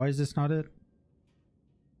 Why is this not it?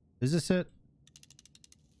 Is this it?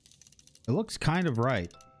 It looks kind of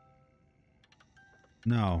right.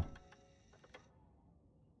 No.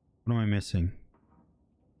 What am I missing?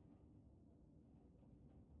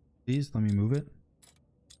 Please let me move it.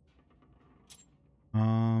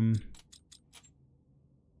 Oh,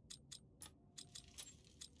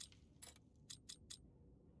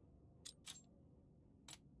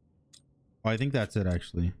 I think that's it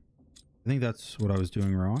actually. I think that's what I was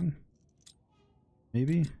doing wrong.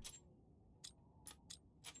 Maybe.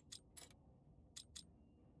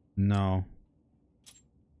 No.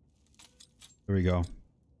 There we go.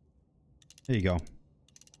 There you go.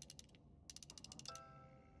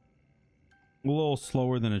 A little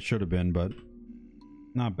slower than it should have been, but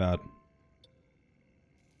not bad.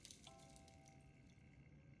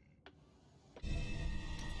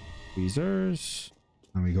 Tweezers.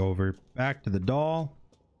 And we go over back to the doll.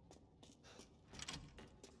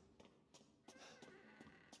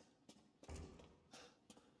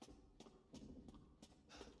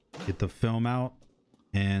 Get the film out.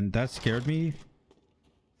 And that scared me.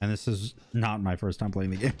 And this is not my first time playing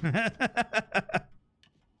the game.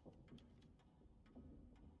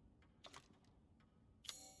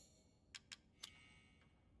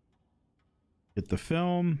 Get the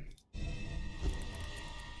film.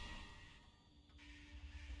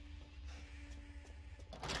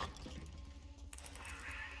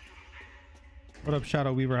 What up,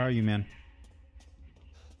 Shadow Weaver? How are you, man?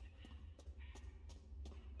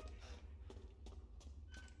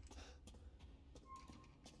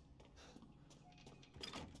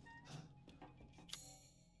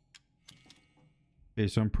 Okay,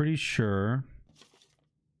 so I'm pretty sure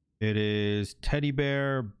it is teddy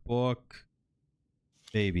bear, book,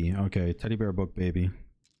 baby. Okay, teddy bear, book, baby.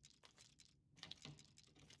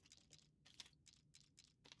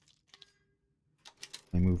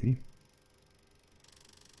 A movie.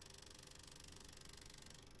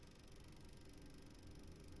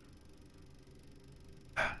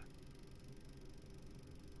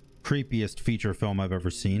 Creepiest feature film I've ever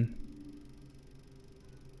seen.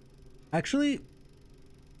 Actually,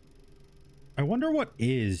 I wonder what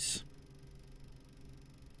is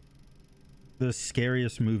the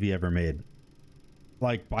scariest movie ever made,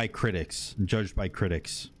 like by critics, judged by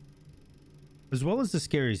critics, as well as the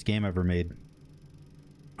scariest game ever made.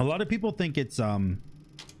 A lot of people think it's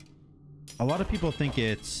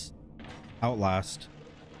Outlast,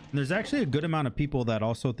 and there's actually a good amount of people that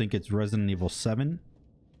also think it's Resident Evil 7,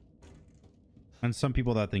 and some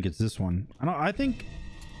people that think it's this one. I think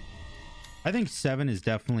 7 is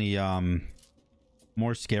definitely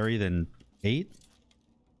more scary than 8,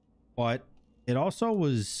 but it also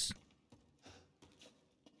was,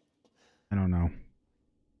 I don't know.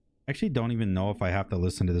 Actually, don't even know if I have to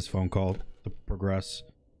listen to this phone call to progress.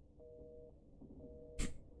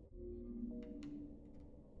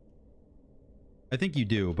 I think you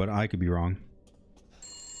do, but I could be wrong.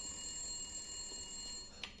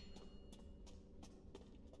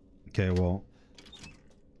 Okay, well,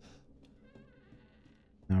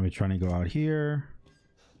 now we're trying to go out here.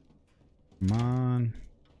 Come on.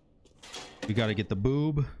 We got to get the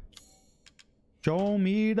boob. Show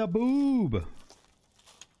me the boob.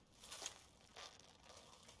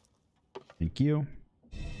 Thank you.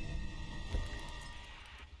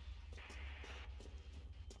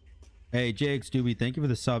 Hey, JX Doobie, thank you for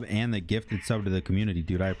the sub and the gifted sub to the community,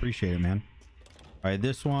 dude. I appreciate it, man. All right,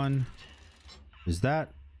 this one is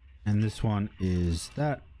that, and this one is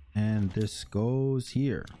that, and this goes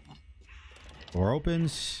here. Door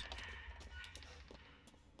opens.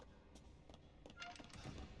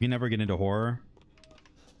 You never get into horror.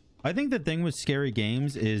 I think the thing with scary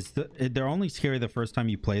games is they're only scary the first time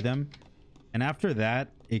you play them, and after that,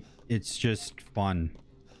 it's just fun.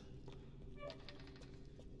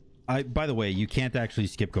 By the way, you can't actually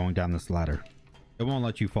skip going down this ladder. It won't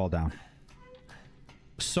let you fall down.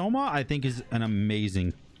 Soma, I think, is an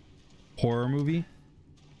amazing horror movie.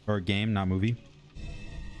 Or game, not movie.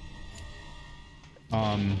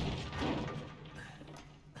 I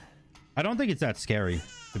don't think it's that scary,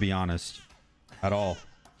 to be honest. At all.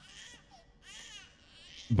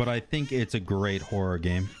 But I think it's a great horror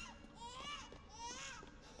game.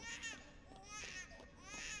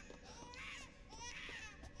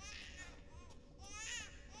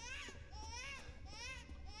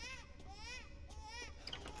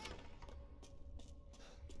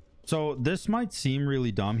 So this might seem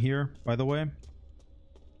really dumb here, by the way,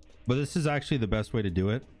 but this is actually the best way to do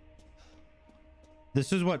it.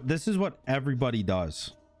 This is what everybody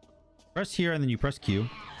does. Press here and then you press Q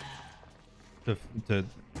to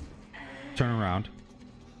turn around.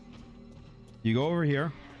 You go over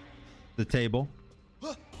here, the table,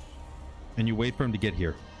 and you wait for him to get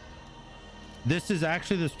here. This is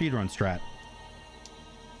actually the speedrun strat.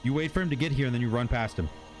 You wait for him to get here and then you run past him.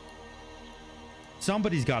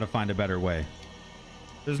 Somebody's got to find a better way.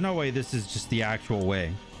 There's no way this is just the actual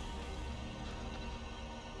way.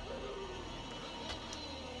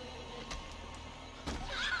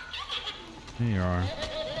 There you are.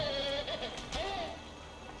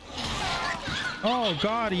 Oh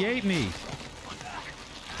god, he ate me.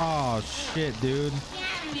 Oh shit, dude.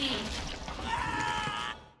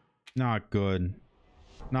 Not good.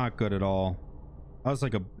 Not good at all. That was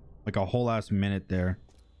like a whole ass minute there.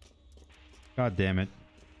 God damn it.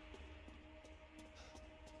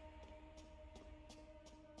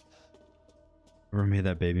 Whoever made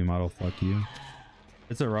that baby model, fuck you.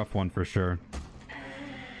 It's a rough one for sure.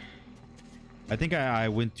 I think I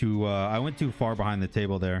went too far behind the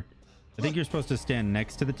table there. I think you're supposed to stand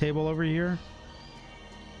next to the table over here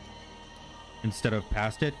instead of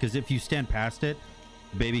past it, because if you stand past it,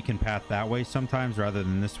 the baby can path that way sometimes rather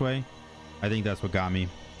than this way. I think that's what got me.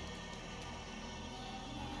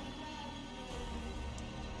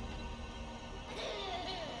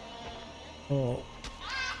 Oh.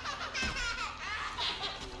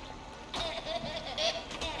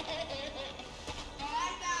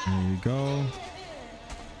 There you go.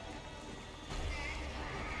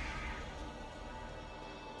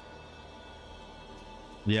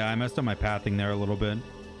 Yeah, I messed up my pathing there a little bit.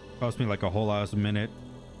 Cost me like a whole ass minute.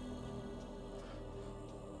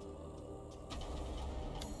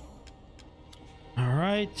 All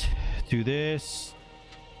right, do this.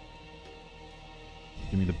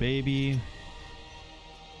 Give me the baby.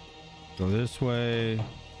 Go this way.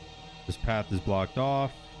 This path is blocked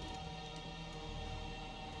off.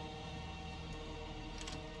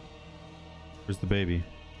 Where's the baby?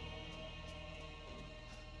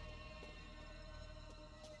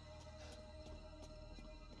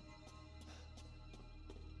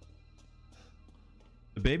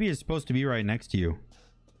 The baby is supposed to be right next to you.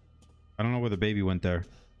 I don't know where the baby went there.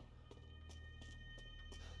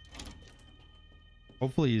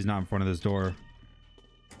 Hopefully he's not in front of this door.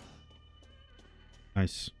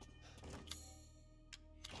 Nice.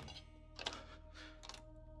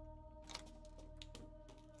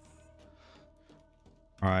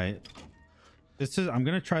 All right. I'm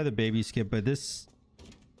gonna try the baby skip, but this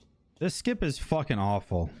skip is fucking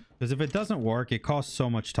awful. Because if it doesn't work, it costs so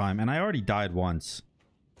much time, and I already died once.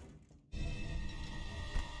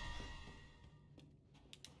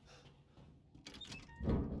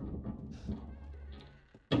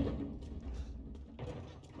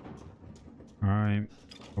 All right,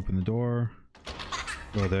 open the door.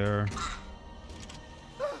 Go there.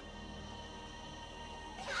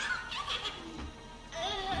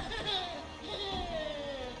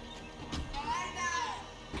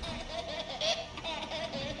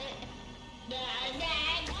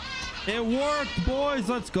 It worked, boys.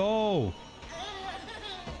 Let's go.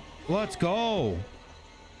 Let's go.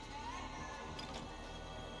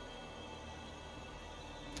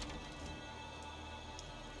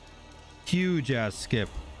 Huge ass skip.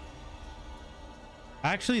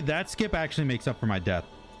 Actually, that skip actually makes up for my death.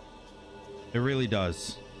 It really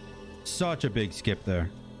does. Such a big skip there.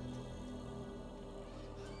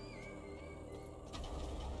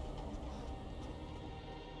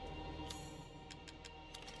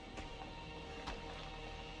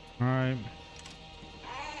 All right.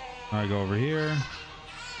 I go over here.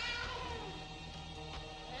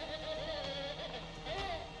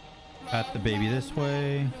 Pat the baby this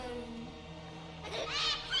way.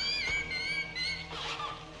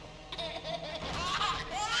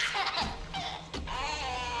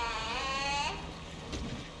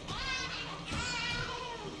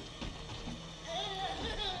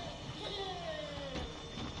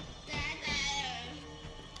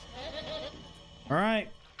 All right.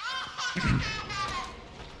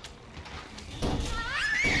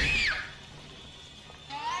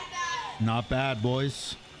 Not bad,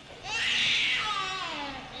 boys.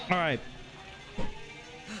 All right.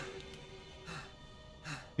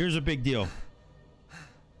 Here's a big deal.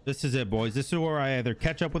 This is it, boys. This is where I either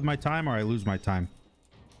catch up with my time or I lose my time.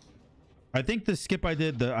 I think the skip I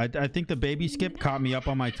did, I think the baby skip caught me up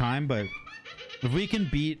on my time, but if we can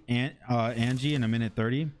beat Angie in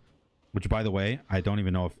 1:30, which by the way, I don't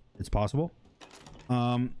even know if it's possible,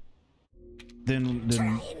 then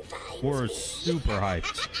we're super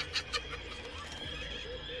hyped.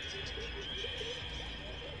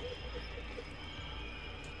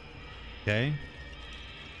 Okay.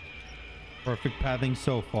 Perfect pathing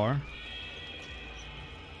so far.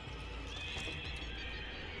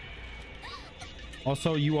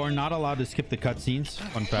 Also, you are not allowed to skip the cutscenes.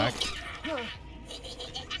 Fun fact.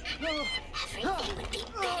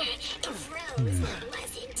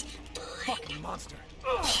 Fucking monster.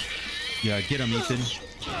 Yeah, get him, Ethan.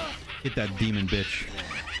 Get that demon bitch.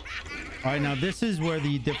 All right, now this is where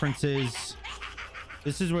the difference is.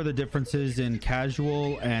 This is where the differences in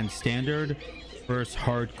casual and standard versus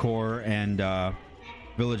hardcore and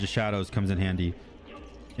Village of Shadows comes in handy.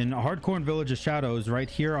 In hardcore and Village of Shadows, right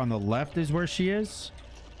here on the left is where she is.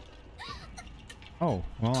 Oh,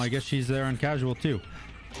 well, I guess she's there on casual too.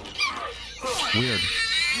 Weird.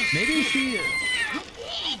 Maybe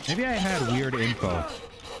I had weird info.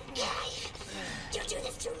 You do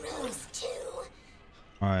this to Rose too.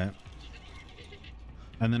 All right.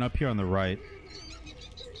 And then up here on the right.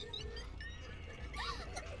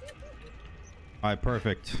 All right,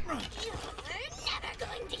 perfect. You're never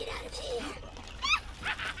going to get out of here.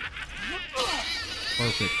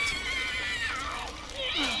 Perfect.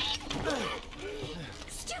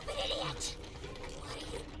 Stupid idiot. What are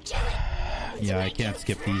you doing? Yeah, I can't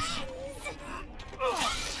skip these.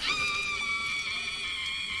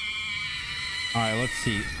 All right, let's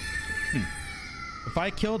see. If I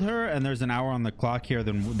killed her and there's an hour on the clock here,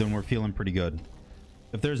 then we're feeling pretty good.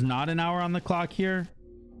 If there's not an hour on the clock here,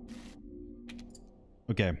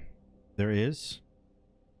 okay, there is.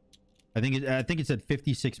 I think it said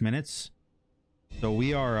 56 minutes. So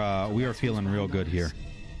we are feeling real good here.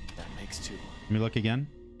 That makes 2. Let me look again.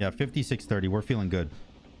 Yeah, 56:30. We're feeling good.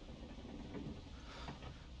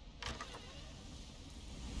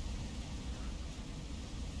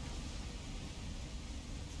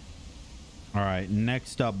 All right,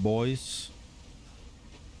 next up, boys.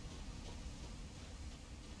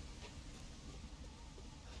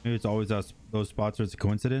 Maybe it's always us. Those spots are a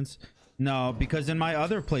coincidence. No, because in my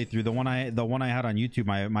other playthrough, the one I had on YouTube,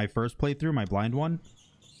 my first playthrough, my blind one,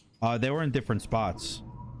 they were in different spots.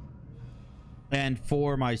 And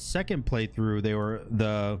for my second playthrough,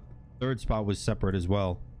 the third spot was separate as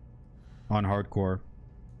well on hardcore.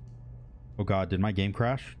 Oh god, did my game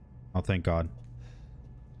crash? Oh, thank god.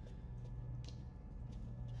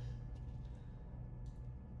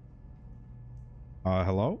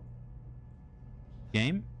 Hello?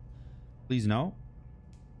 Game? Please no.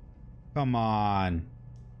 Come on.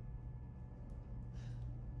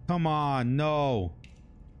 Come on, no.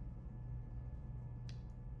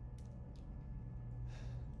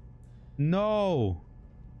 No.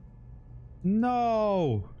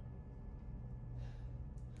 No.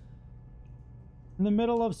 In the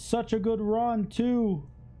middle of such a good run, too.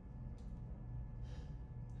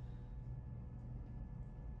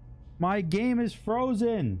 My game is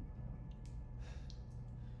frozen.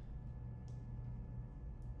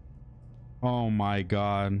 Oh my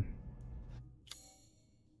god.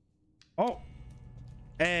 Oh.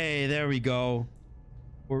 Hey, there we go.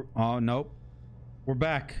 Oh, nope. We're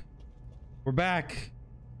back. We're back.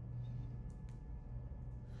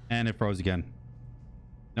 And it froze again.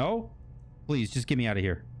 No? Please, just get me out of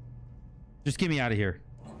here. Just get me out of here.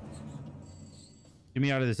 Get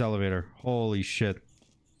me out of this elevator. Holy shit.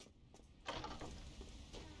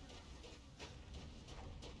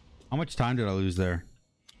 How much time did I lose there?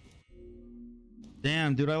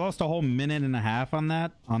 Damn, dude, I lost a whole minute and a half on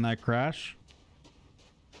that crash.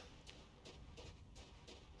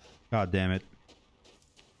 God damn it.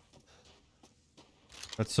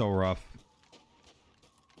 That's so rough.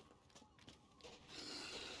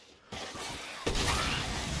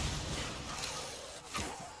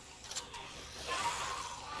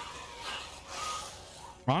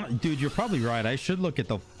 Dude, you're probably right. I should look at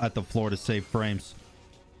the floor to save frames.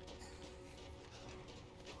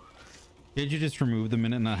 Did you just remove the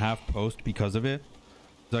minute and a half post because of it?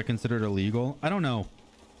 Is that considered illegal? I don't know.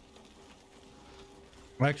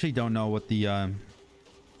 I actually don't know what the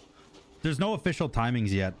there's no official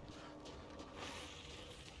timings yet.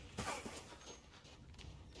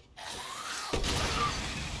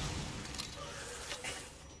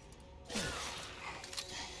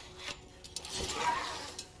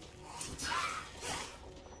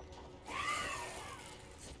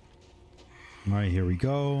 All right, here we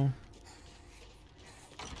go.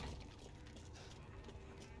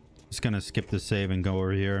 Just gonna skip the save and go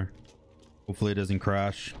over here. Hopefully it doesn't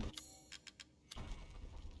crash.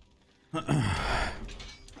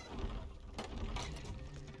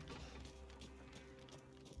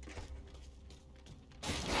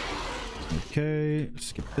 Okay,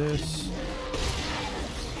 skip this.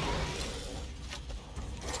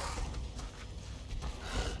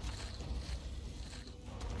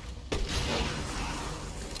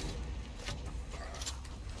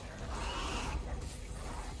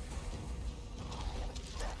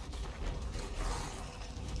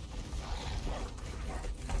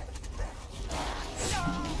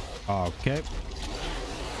 Okay.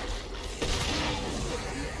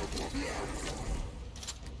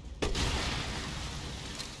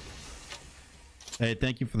 Hey,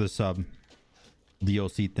 thank you for the sub.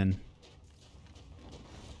 DLC thin.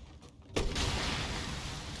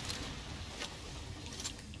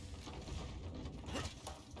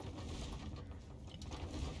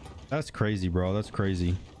 That's crazy, bro. That's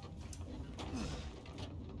crazy.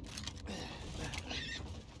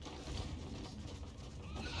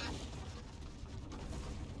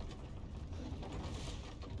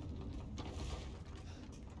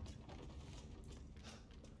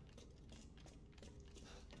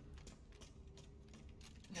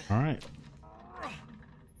 All right.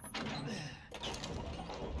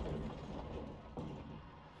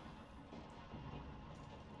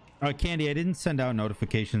 Candy, I didn't send out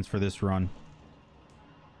notifications for this run.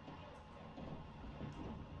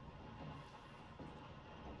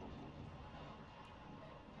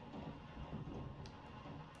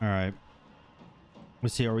 All right.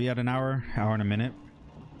 Let's see. Are we at an hour? Hour and a minute?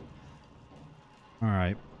 All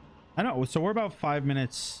right. I know. So we're about 5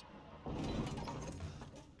 minutes.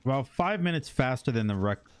 About 5 minutes faster than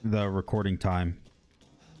the recording time.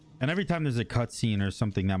 And every time there's a cutscene or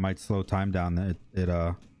something that might slow time down,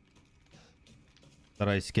 that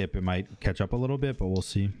I skip, it might catch up a little bit, but we'll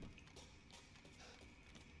see.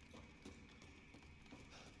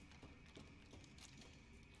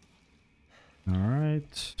 All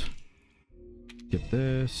right. Get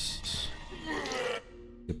this.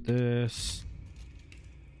 Get this.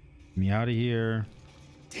 Get me out of here.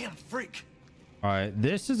 Damn freak. All right,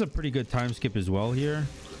 this is a pretty good time skip as well here.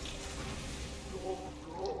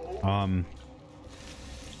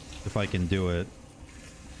 If I can do it.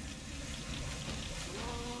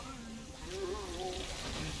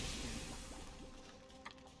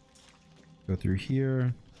 Go through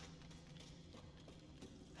here.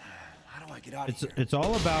 How do I get out of here? It's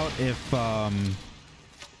all about if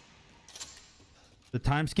the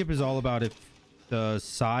time skip is all about if the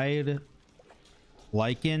side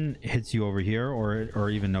lichen hits you over here or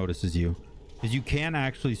even notices you, because you can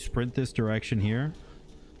actually sprint this direction here,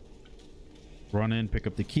 run in, pick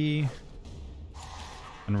up the key,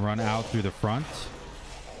 and run out through the front.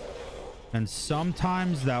 And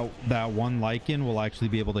sometimes that one lichen will actually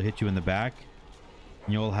be able to hit you in the back,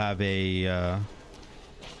 and you'll have a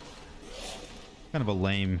kind of a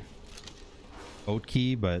lame boat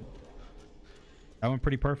key, but that went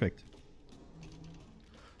pretty perfect.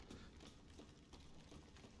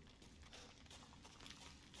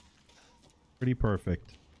 Pretty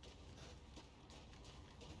perfect.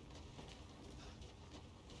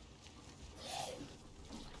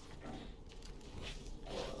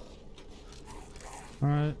 All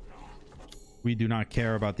right. We do not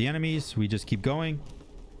care about the enemies. We just keep going.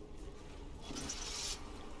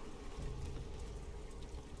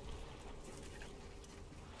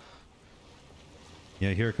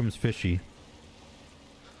 Yeah, here comes Fishy.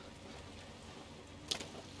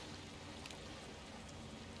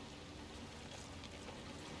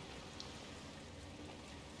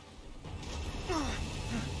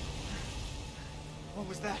 What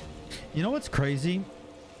was that? You know what's crazy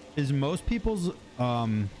is most people's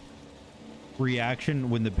reaction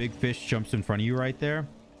when the big fish jumps in front of you right there,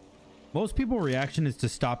 most people's reaction is to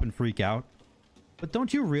stop and freak out. But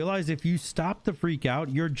don't you realize if you stop to freak out,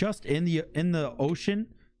 you're just in the ocean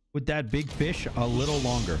with that big fish a little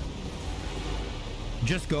longer.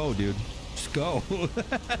 Just go, dude. Just go.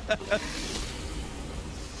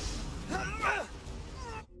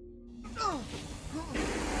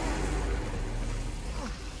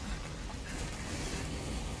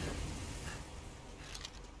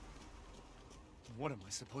 What am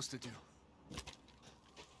I supposed to do?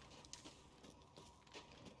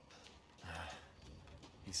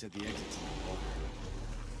 He said the exit's in the water.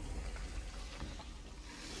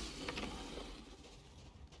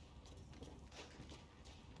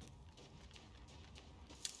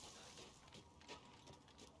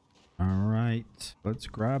 All right, let's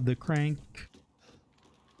grab the crank.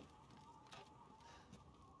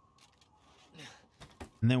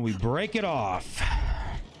 And then we break it off.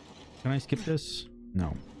 Can I skip this?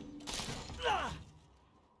 No.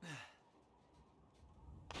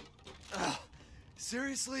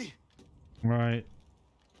 Seriously? Right.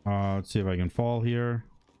 Let's see if I can fall here.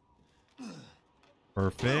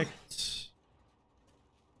 Perfect.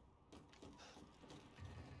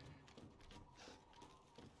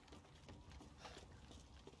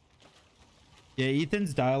 Yeah,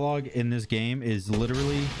 Ethan's dialogue in this game is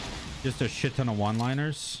literally just a shit ton of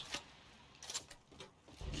one-liners.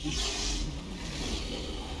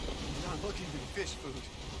 Not looking to be fish food.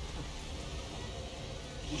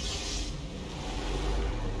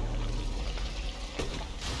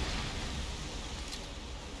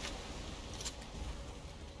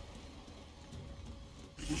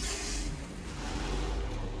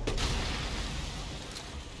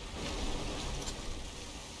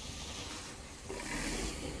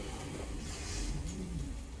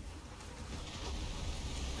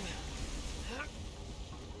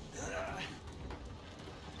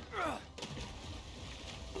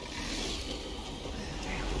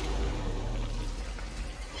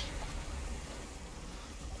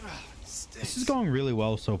 This is going really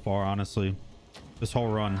well so far, honestly. This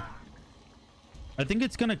whole run. I think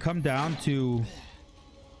it's gonna come down to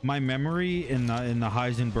my memory in the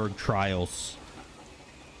Heisenberg trials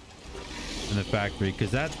in the factory,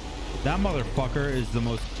 because that motherfucker is the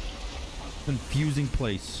most confusing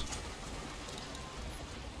place.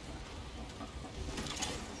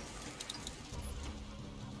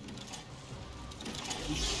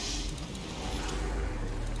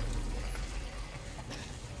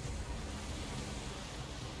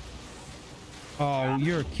 Oh,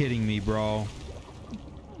 you're kidding me, bro.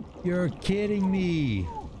 You're kidding me.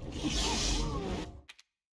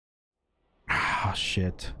 Ah,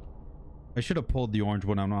 shit. I should have pulled the orange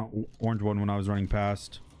one. I'm not orange one when I was running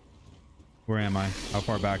past. Where am I? How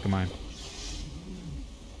far back am I?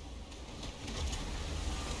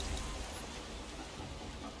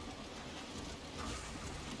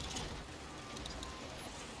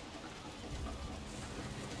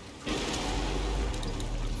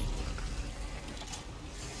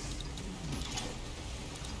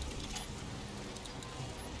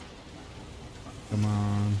 Come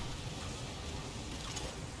on.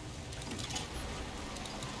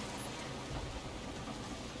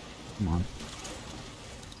 Come on.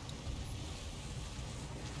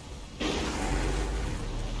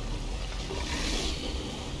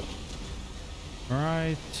 All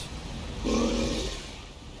right.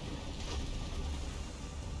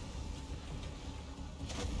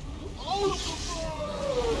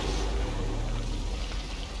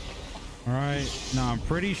 All right. Now I'm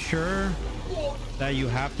pretty sure that you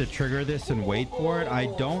have to trigger this and wait for it. I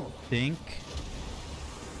don't think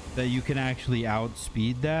that you can actually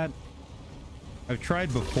outspeed that. I've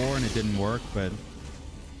tried before and it didn't work, but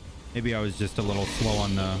maybe I was just a little slow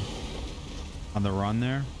on the run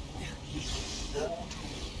there.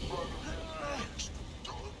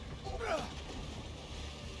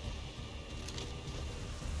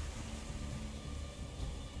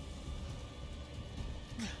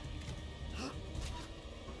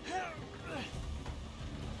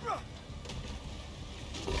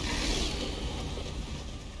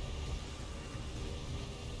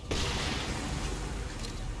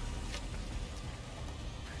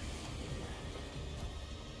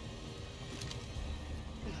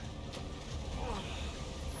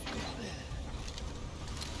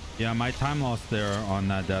 Yeah, my time loss there on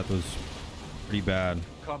that death was pretty bad.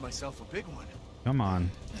 Caught myself a big one. Come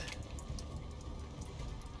on.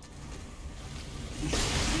 Need to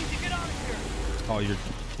get out of here. Oh, you're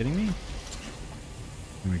kidding me?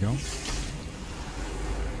 Here we go. All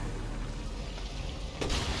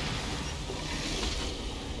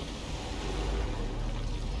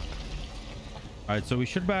right, so we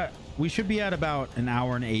should be at about an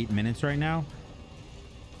hour and 8 minutes right now.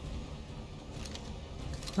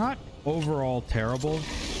 Not overall terrible,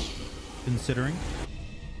 considering.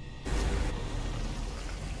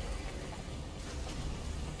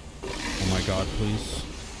 Oh my god, please.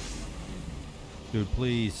 Dude,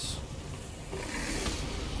 please.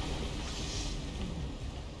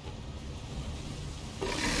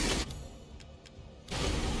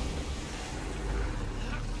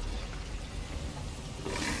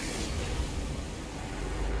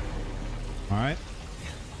 All right.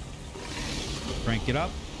 Crank it up.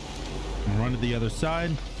 And run to the other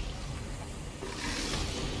side.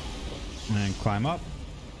 And climb up.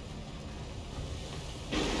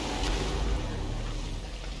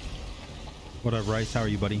 What up, Rice? How are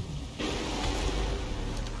you, buddy?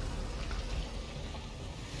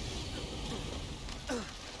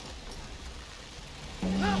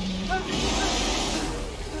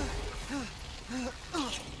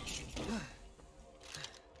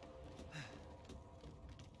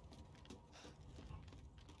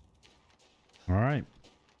 All right.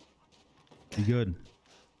 Be good.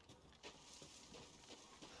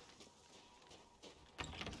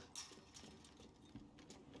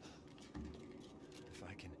 If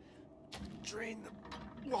I can drain the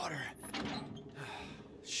water.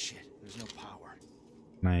 Shit, there's no power.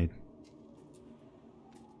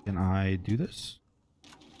 Can I do this?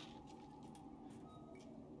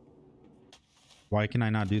 Why can I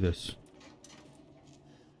not do this?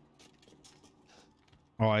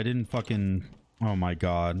 Oh, I didn't fucking... Oh my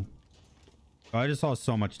god. I just lost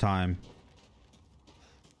so much time.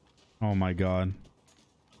 Oh my god.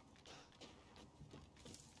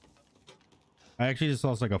 I actually just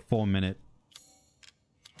lost like a full minute.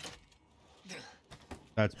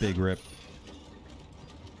 That's big rip.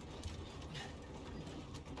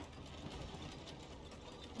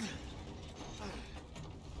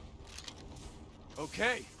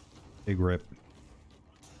 Okay. Big rip.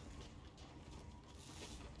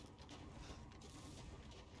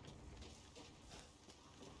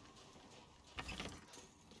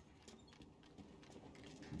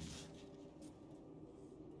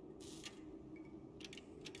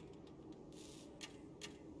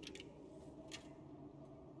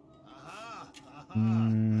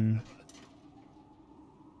 No,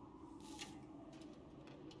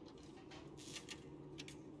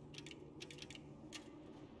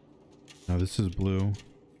 this is blue,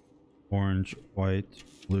 orange, white,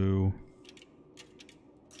 blue,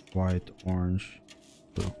 white, orange,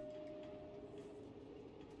 blue.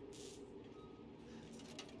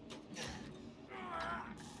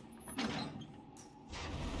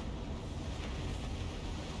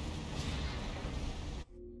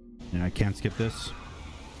 Yeah, I can't skip this.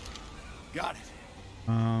 Got it.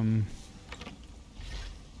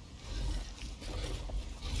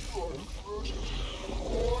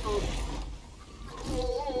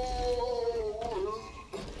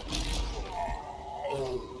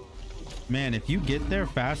 Man, if you get there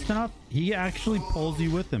fast enough, he actually pulls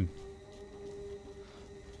you with him.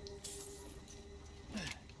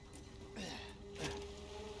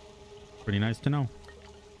 Pretty nice to know.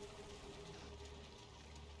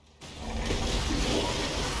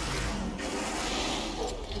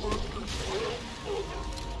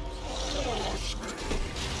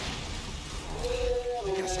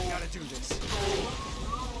 I guess I gotta do this.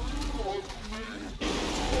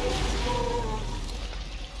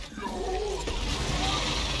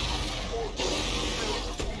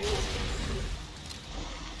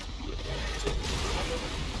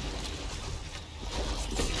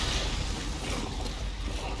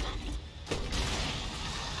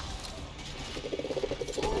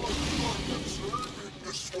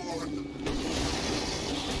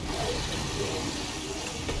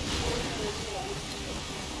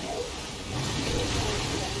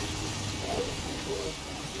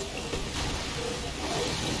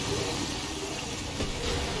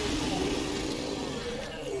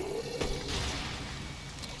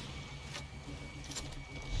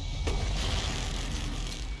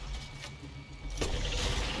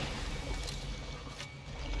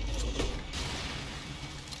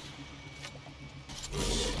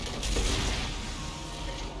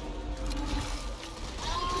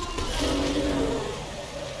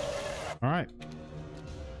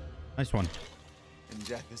 Nice one. In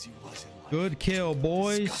death as he was in life. Good kill,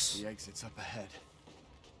 boys. Discuss the exits up ahead.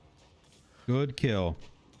 Good kill.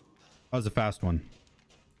 That was a fast one.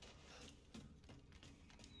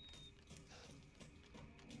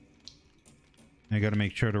 I got to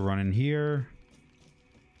make sure to run in here.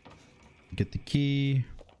 Get the key.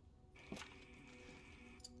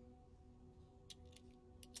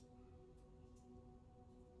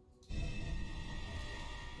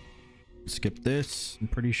 Skip this, I'm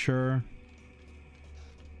pretty sure.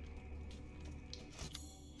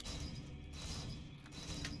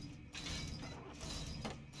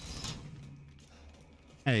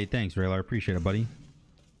 Hey, thanks, Raylar. Appreciate it, buddy.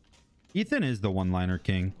 Ethan is the one-liner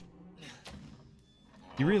king.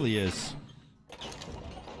 He really is.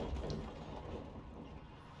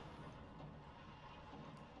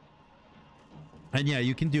 And yeah,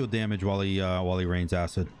 you can deal damage while he rains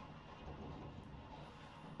acid.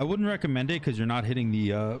 I wouldn't recommend it because you're not hitting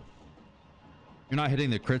the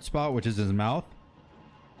crit spot, which is his mouth.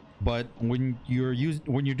 But when you're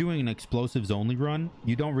doing an explosives only run,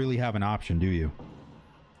 you don't really have an option, do you?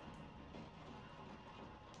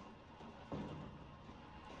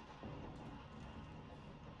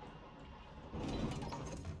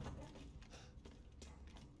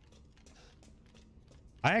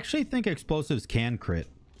 I actually think explosives can crit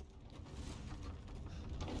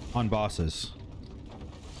on bosses.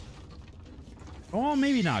 Oh,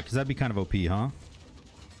 maybe not, because that'd be kind of OP, huh?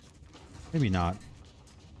 Maybe not.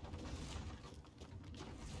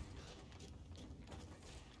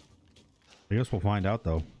 I guess we'll find out,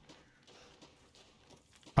 though.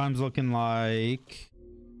 Time's looking like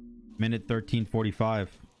minute 13:45.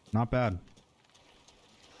 Not bad.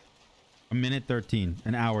 A minute 13.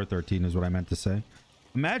 An hour 13 is what I meant to say.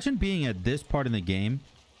 Imagine being at this part in the game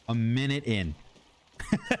a minute in.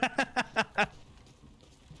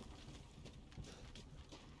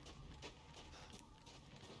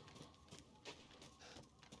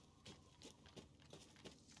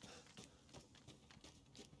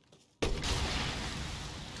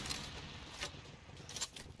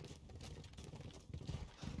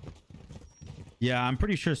 Yeah, I'm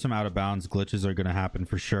pretty sure some out of bounds glitches are going to happen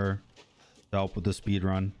for sure to help with the speed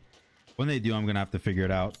run. When they do, I'm going to have to figure it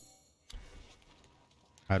out.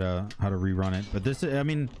 How to rerun it. But this, I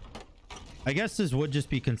mean, I guess this would just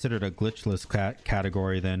be considered a glitchless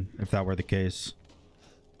category then, if that were the case.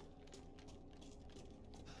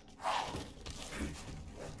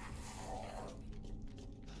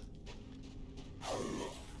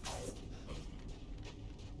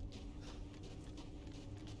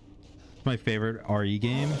 My favorite RE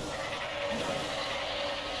game.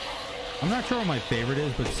 I'm not sure what my favorite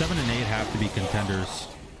is, but 7 and 8 have to be contenders.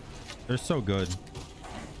 They're so good.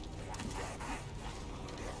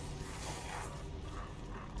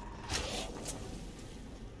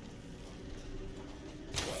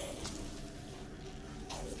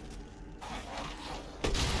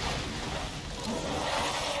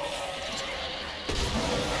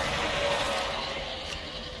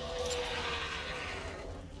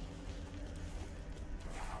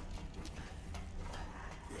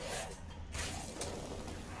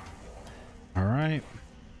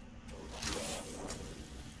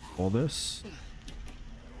 This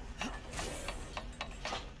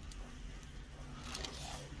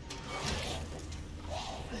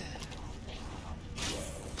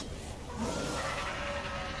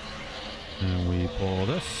and we pull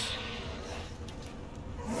this.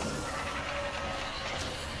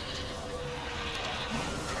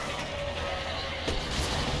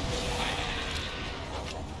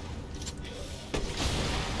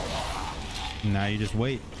 Now you just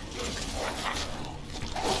wait.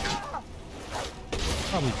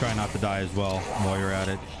 Probably try not to die as well while you're at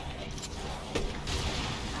it.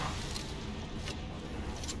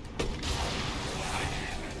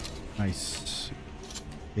 Nice.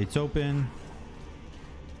 Gates open.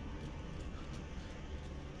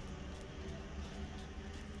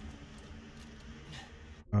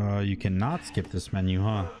 You cannot skip this menu,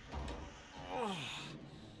 huh?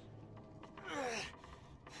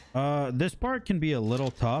 This part can be a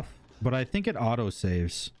little tough, but I think it auto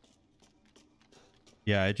saves.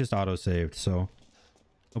 Yeah, it just auto saved, so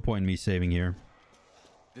no point in me saving here.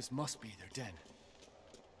 This must be their den.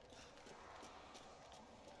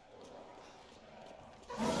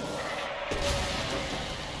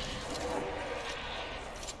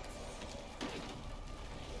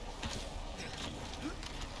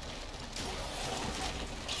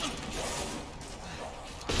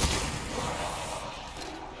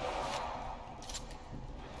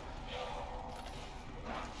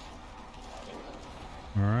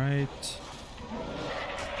 All right.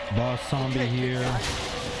 Boss zombie here.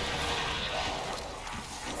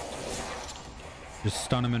 Just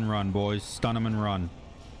stun him and run, boys. Stun him and run.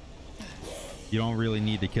 You don't really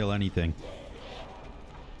need to kill anything.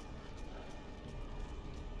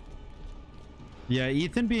 Yeah,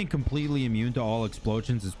 Ethan being completely immune to all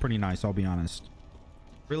explosions is pretty nice, I'll be honest.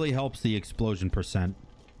 Really helps the explosion percent.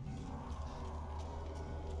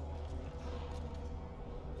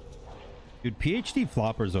 Dude, PhD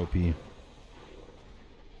Flopper's OP. There's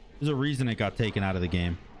a reason it got taken out of the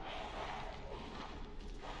game.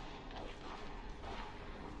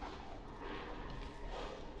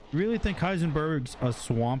 You really think Heisenberg's a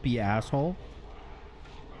swampy asshole?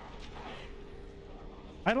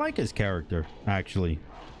 I like his character, actually.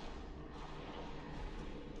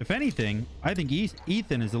 If anything, I think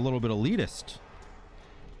Ethan is a little bit elitist.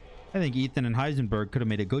 I think Ethan and Heisenberg could have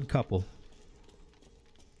made a good couple.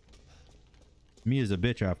 Me is a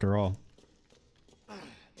bitch after all. I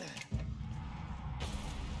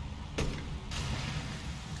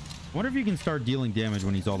wonder if you can start dealing damage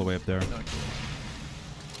when he's all the way up there.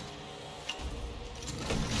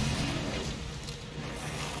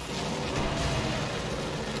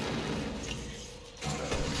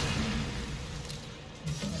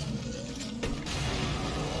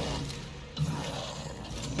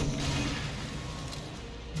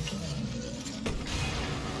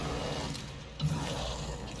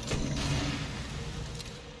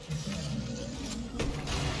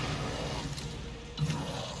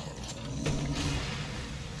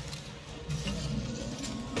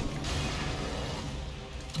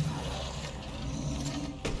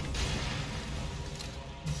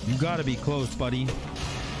 You gotta be close, buddy.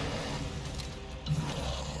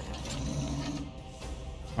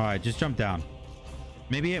 All right, just jump down.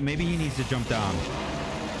 Maybe he needs to jump down.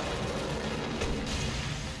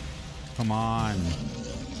 Come on.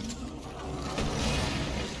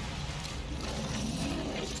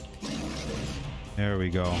 There we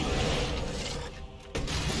go.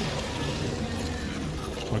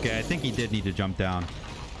 Okay, I think he did need to jump down.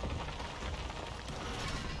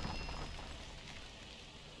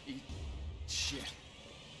 Shit.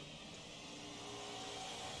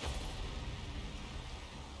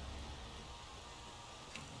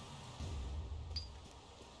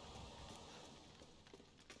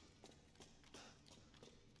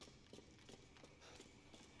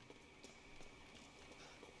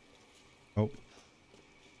 Oh. What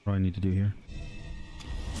do I need to do here?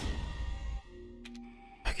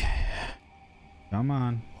 Okay. Come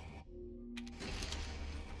on. Here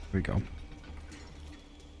we go.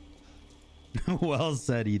 Well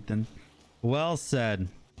said, Ethan. Well said.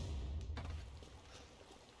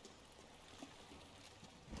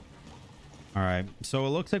 All right, so it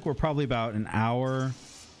looks like we're probably about an hour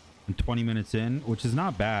and 20 minutes in, which is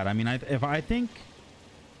not bad. I mean, I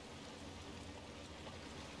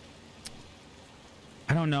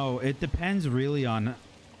don't know. It depends really on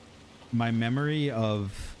my memory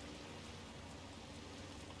of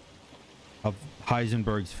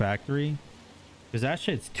Heisenberg's factory, because that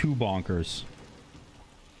shit's too bonkers.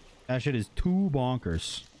 That shit is too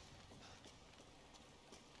bonkers.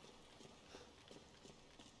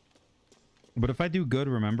 But if I do good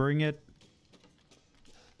remembering it,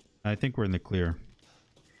 I think we're in the clear.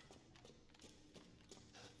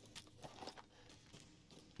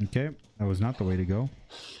 Okay, that was not the way to go.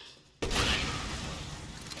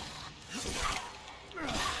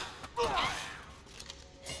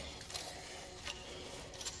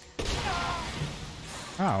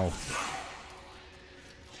 Ow.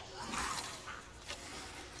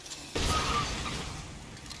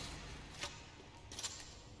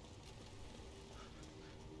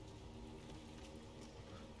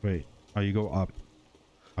 Wait, oh, you go up,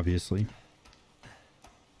 obviously.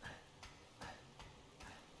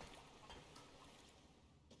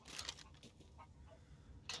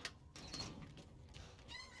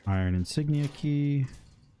 Iron insignia key.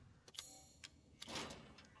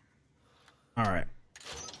 All right.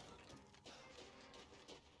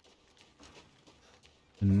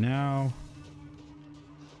 And now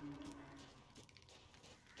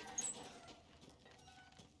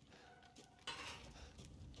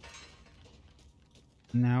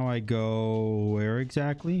I go where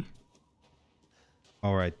exactly?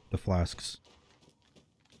 All right, the flasks.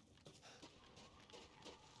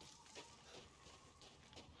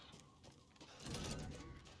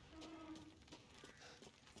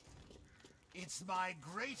 It's my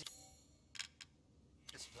greatest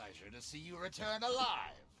pleasure to see you return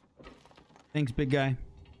alive. Thanks, big guy.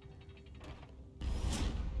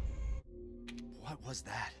 What was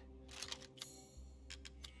that?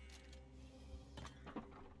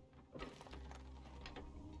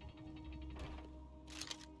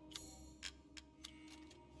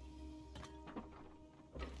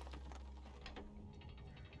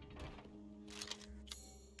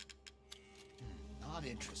 Not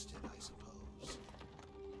interested, I suppose.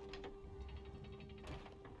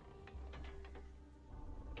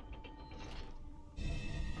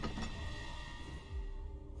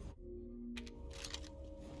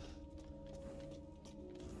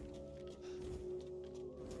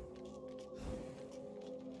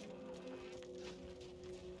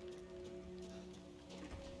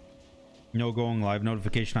 No going live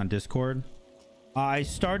notification on Discord. I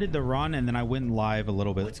started the run and then I went live a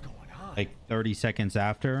little bit. What's going on? Like 30 seconds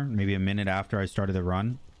after, maybe a minute after I started the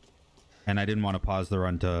run. And I didn't want to pause the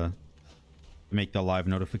run to make the live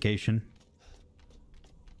notification.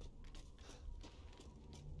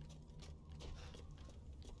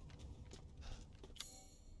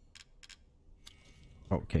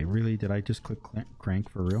 Okay, really? Did I just click crank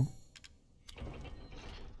for real?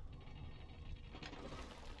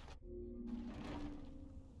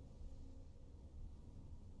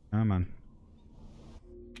 Come on.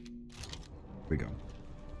 Here we go.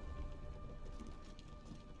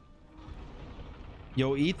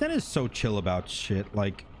 Yo, Ethan is so chill about shit.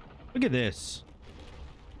 Like, look at this.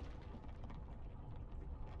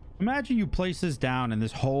 Imagine you place this down and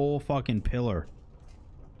this whole fucking pillar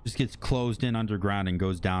just gets closed in underground and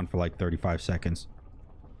goes down for like 35 seconds.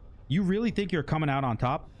 You really think you're coming out on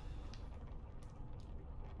top?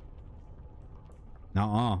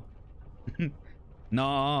 Nuh-uh.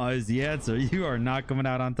 No, is the answer. You are not coming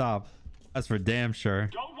out on top. That's for damn sure.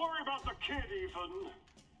 Don't worry about the kid, Ethan.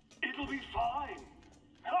 It'll be fine.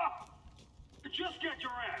 Ha! Just get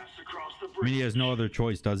your ass across the bridge. I mean, he has no other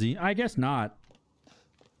choice, does he? I guess not.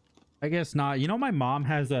 I guess not. You know, my mom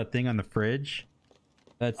has a thing on the fridge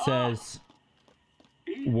that says,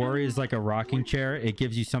 worry is like a rocking chair. It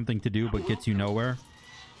gives you something to do, but gets you nowhere.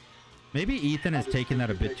 Maybe Ethan has taken that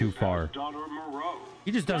a bit too far.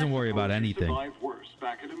 He just doesn't worry about anything.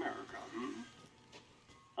 Back in America.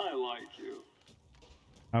 I like you.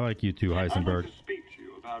 I like you too, Heisenberg. I'd like to speak to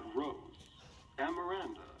you about Rose and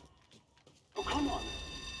Miranda. Oh, come on.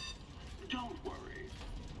 Don't worry.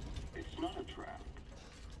 It's not a trap.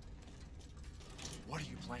 What are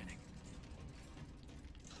you planning?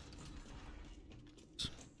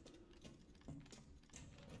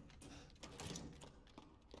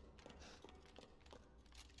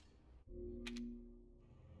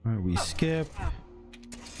 All right, we skip.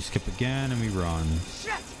 We skip again and we run.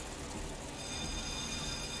 Shit!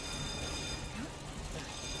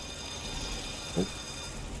 Oh.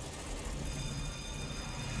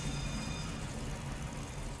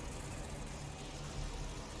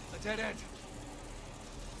 A dead end.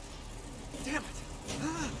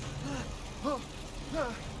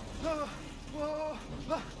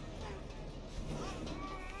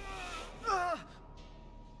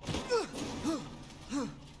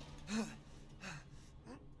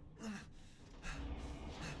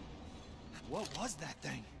 What was that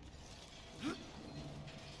thing?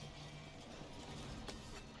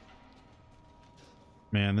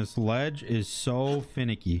 Man, this ledge is so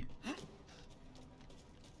finicky.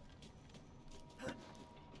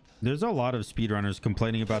 There's a lot of speedrunners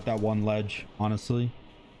complaining about that one ledge, honestly.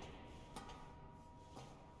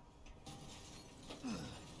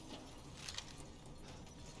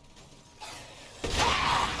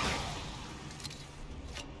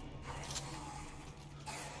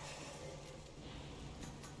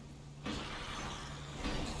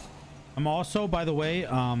 I'm also, by the way,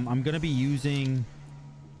 I'm gonna be using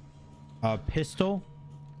a pistol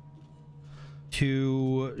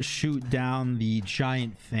to shoot down the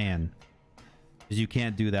giant fan, because you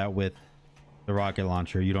can't do that with the rocket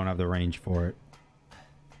launcher. You don't have the range for it,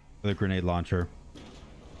 for the grenade launcher.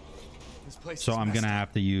 This place So is I'm messed gonna up.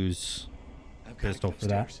 have to use I've gotta pistol get for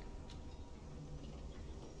that. upstairs.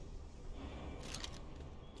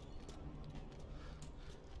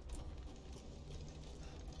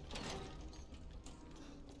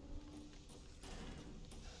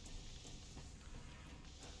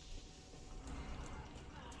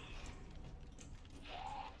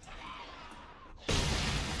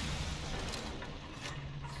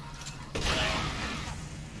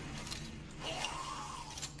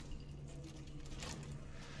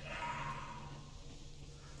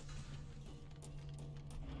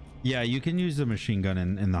 Yeah, you can use the machine gun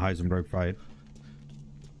in the Heisenberg fight.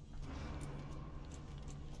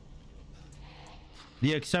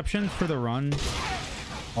 The exceptions for the run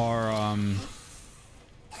are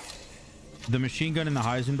the machine gun in the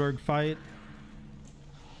Heisenberg fight,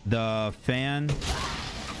 the fan,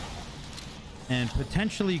 and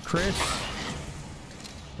potentially Chris.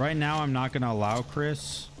 Right now I'm not going to allow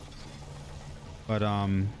Chris, but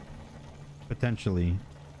potentially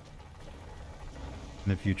in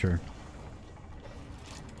the future.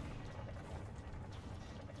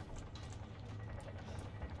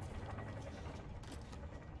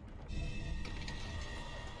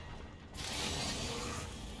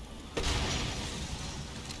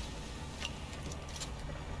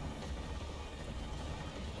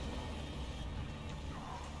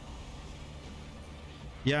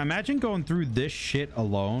 Yeah, imagine going through this shit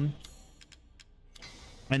alone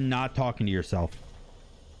and not talking to yourself.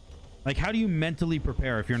 Like, how do you mentally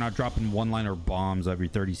prepare if you're not dropping one-liner bombs every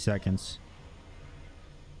 30 seconds?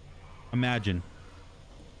 Imagine.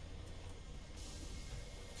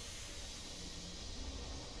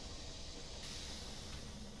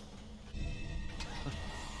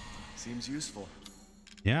 Seems useful.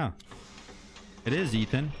 Yeah. It is,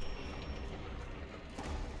 Ethan.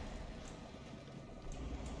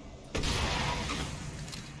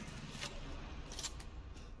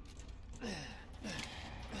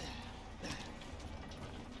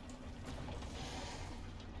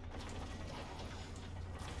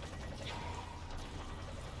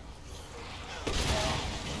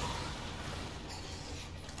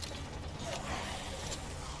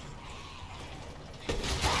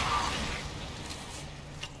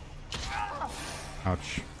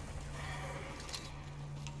 Ouch.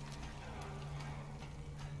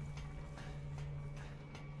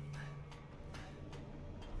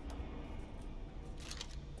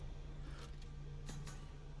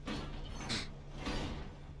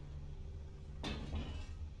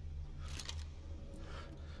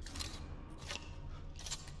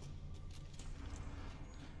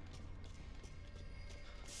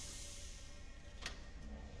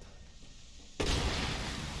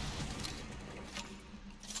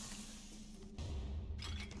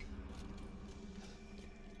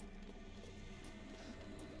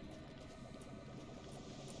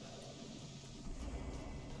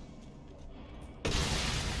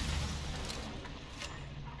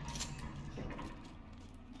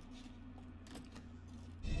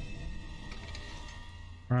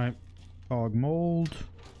 Right, fog mold.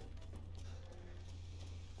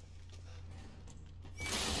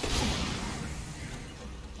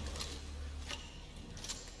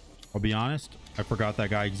 I'll be honest, I forgot that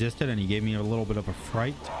guy existed and he gave me a little bit of a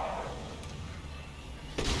fright.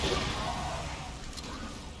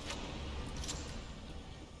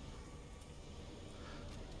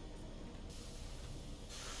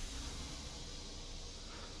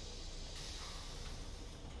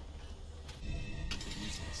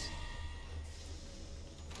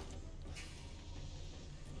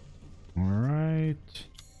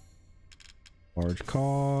 Large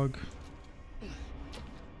cog.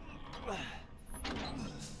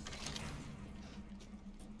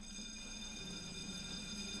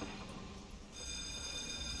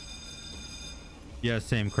 Yeah,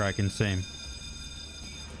 same, Kraken, same.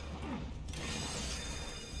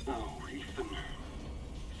 Oh, he Ethan.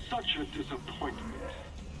 Such a disappointment.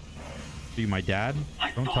 Are you my dad?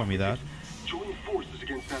 I Don't thought tell me we that. could join forces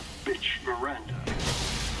against that bitch Miranda.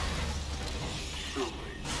 Truly,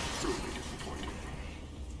 truly disappointing.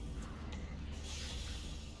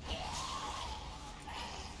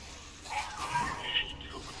 She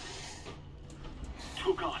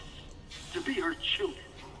took us to be her children.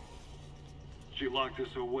 She locked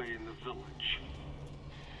us away in the village.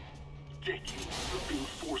 Decades of being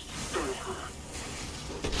forced to serve her.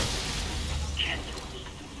 Can you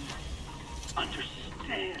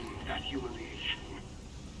understand that humiliation?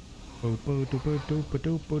 I'm not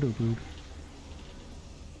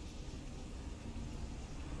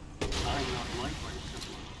like my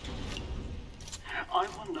siblings. I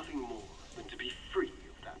want nothing more than to be free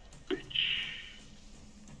of that bitch.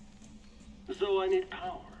 So I need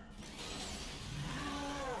power.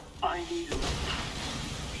 I need enough power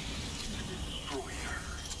to destroy her.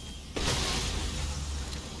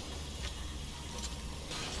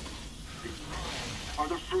 These are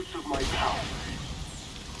the fruits of my power.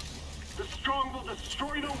 The strong will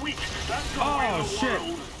destroy the weak. That's the way of the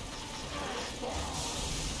world.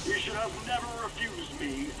 You should have never refused me,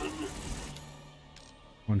 Ethan.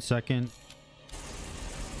 1 second.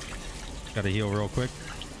 Gotta heal real quick.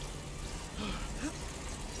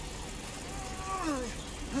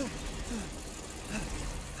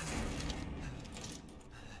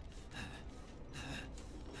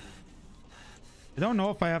 I don't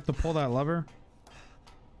know if I have to pull that lever.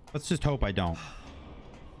 Let's just hope I don't.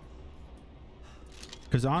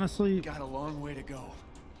 Because honestly... Got a long way to go.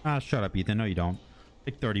 Ah, shut up, Ethan. No, you don't.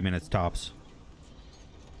 Like 30 minutes tops.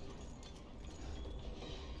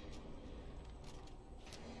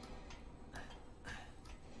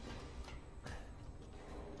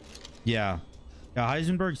 Yeah. Yeah,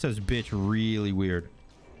 Heisenberg says bitch really weird.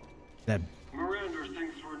 That... Miranda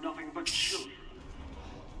thinks we're nothing but children.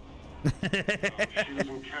 She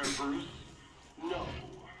doesn't care for us? No.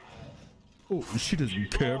 Oh, she doesn't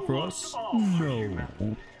care for us? No.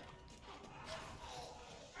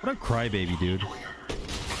 What a crybaby, dude.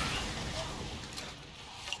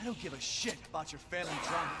 I don't give a shit about your family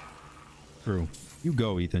drama. True. You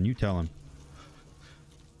go, Ethan. You tell him.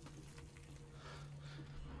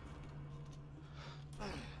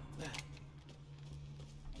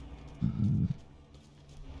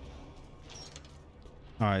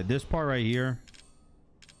 All right, this part right here,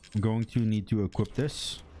 I'm going to need to equip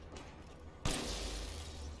this.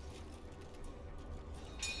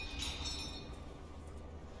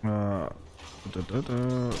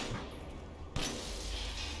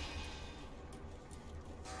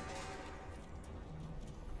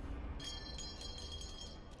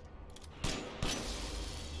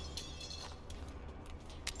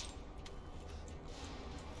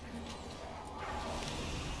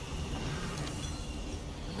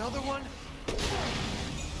 Another one?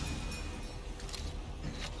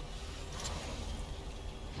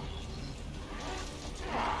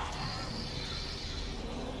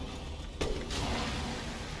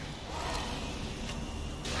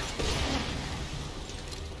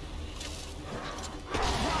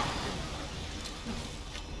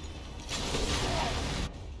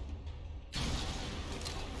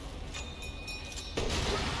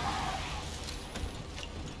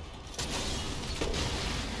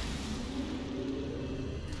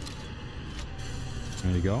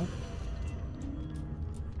 There you go.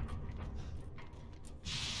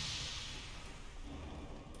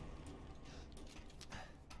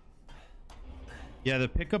 Yeah, the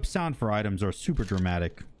pickup sound for items are super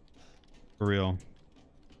dramatic. For real.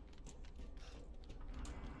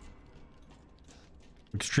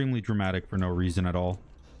 Extremely dramatic for no reason at all.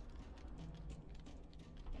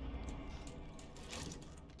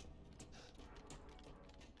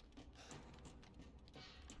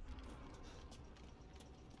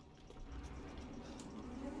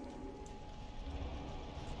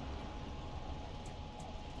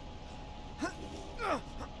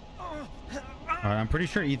 Alright, I'm pretty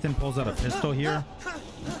sure Ethan pulls out a pistol here,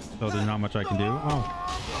 so there's not much I can do.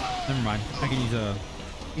 Oh, never mind. I can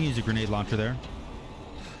use a grenade launcher there.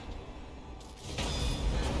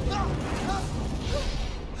 Yeah,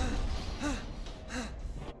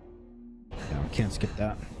 I can't skip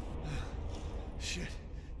that. Shit,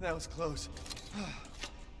 that was close.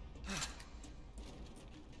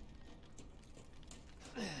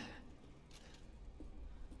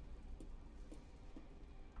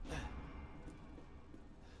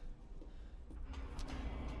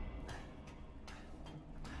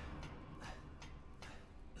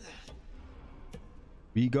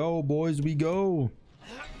 We go, boys, we go.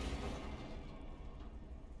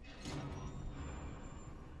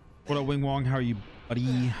 What up, Wing Wong? How are you,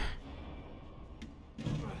 buddy?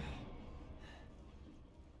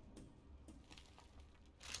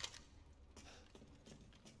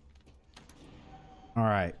 All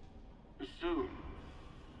right. Soon,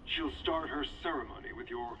 she'll start her ceremony with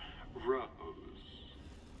your rose.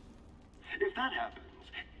 If that happens,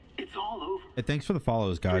 it's all over. Hey, thanks for the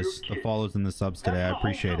follows, guys. The follows and the subs today. I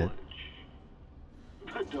appreciate it.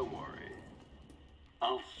 But don't worry.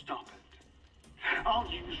 I'll stop it. I'll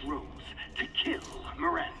use Rose to kill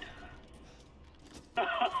Miranda.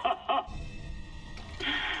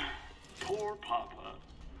 Poor Papa.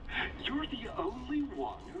 You're the only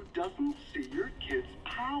one who doesn't see your kid's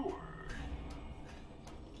power.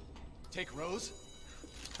 Take Rose?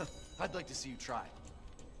 I'd like to see you try.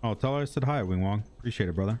 Oh, tell her I said hi, Wing Wong. Appreciate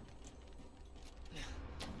it, brother.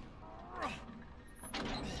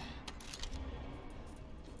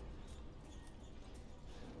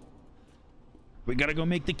 We gotta go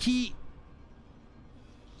make the key.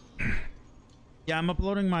 Yeah, I'm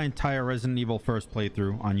uploading my entire Resident Evil first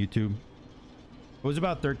playthrough on YouTube. It was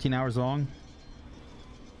about 13 hours long.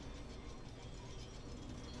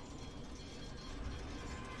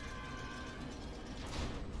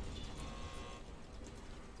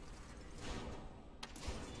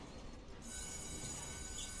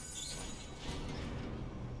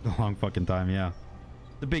 A long fucking time, yeah.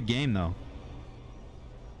 It's a big game, though.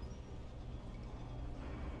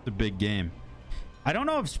 It's a big game. I don't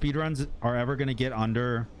know if speedruns are ever going to get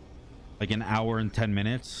under like an hour and 10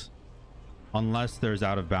 minutes unless there's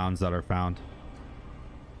out of bounds that are found.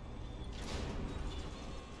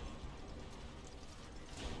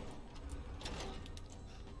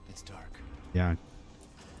 It's dark. Yeah,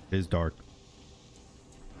 it is dark.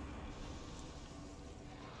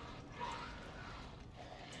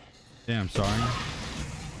 Damn, sorry.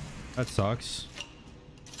 That sucks.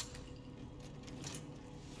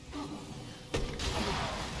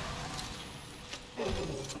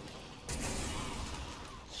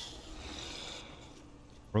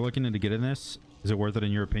 We're looking into getting this. Is it worth it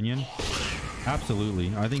in your opinion?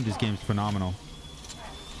 Absolutely. I think this game's phenomenal.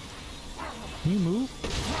 Can you move?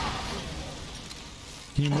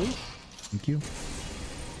 Can you move? Thank you.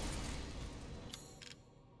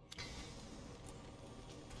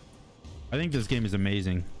 I think this game is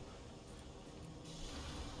amazing.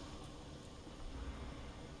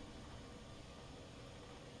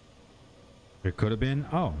 There could have been.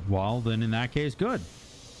 Oh, well, then in that case, good.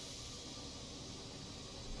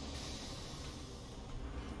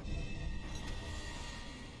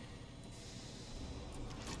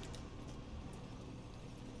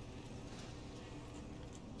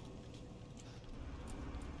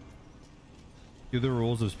 Do the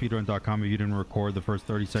rules of speedrun.com. If you didn't record the first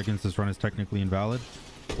 30 seconds, this run is technically invalid.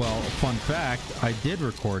 Well, fun fact, I did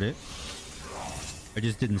record it. I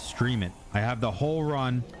just didn't stream it. I have the whole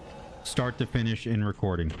run start to finish in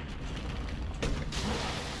recording.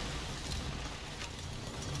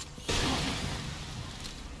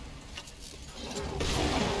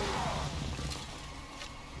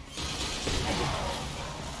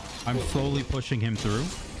 I'm slowly pushing him through.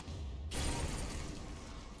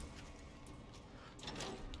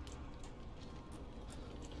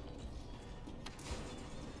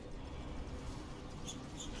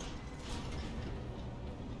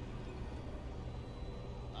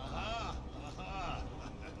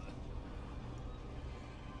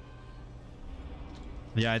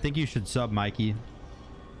 Yeah, I think you should sub, Mikey.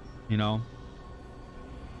 You know,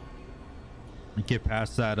 get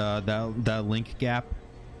past that that link gap,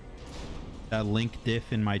 that link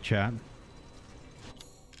diff in my chat.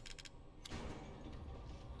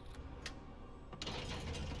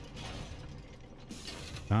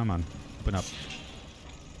 Come on, open up.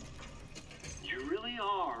 You really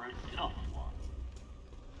are a tough one.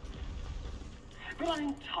 But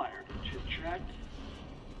I'm tired of chit-chat.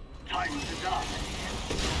 Time to die.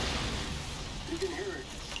 You can hear it,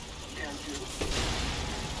 can't you?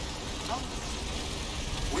 Come.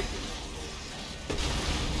 Wait.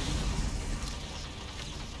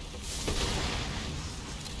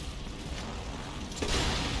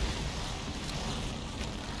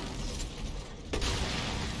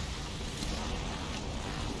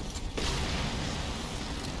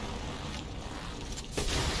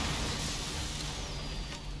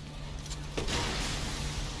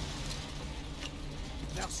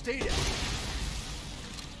 Stay down.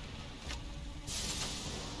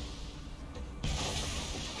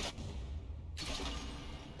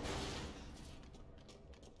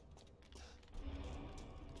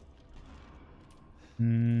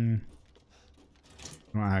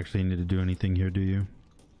 I don't actually need to do anything here, do you?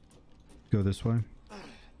 Go this way.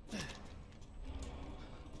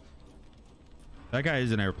 That guy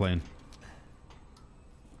is an airplane.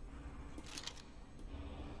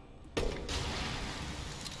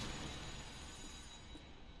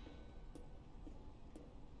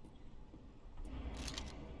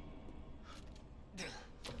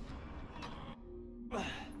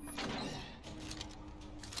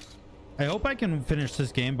 I hope I can finish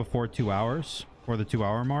this game before 2 hours, or the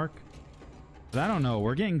 2-hour mark. But I don't know.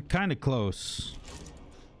 We're getting kind of close.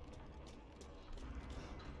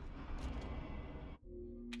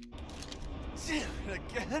 Damn it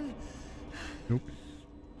again. Nope.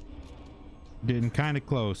 Getting kind of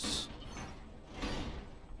close.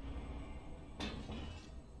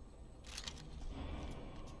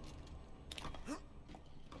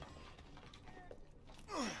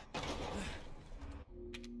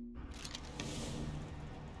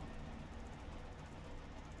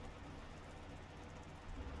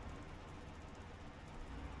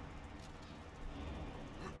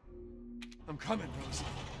 I'm coming, Rose.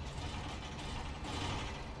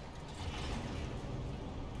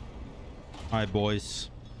 All right, boys.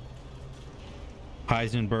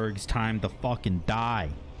 Heisenberg's time to fucking die.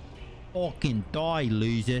 Fucking die,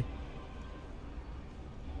 loser.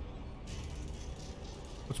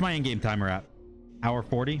 What's my in-game timer at? Hour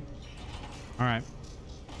 40? All right.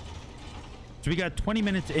 So we got 20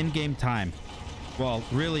 minutes in-game time. Well,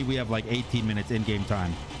 really, we have like 18 minutes in-game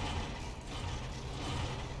time.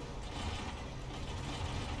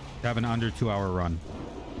 Have an under 2-hour run.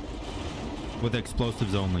 With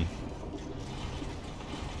explosives only.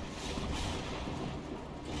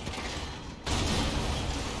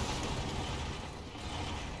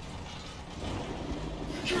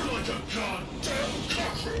 You're like a goddamn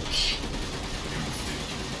cockroach. You think you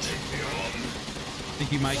can take me on?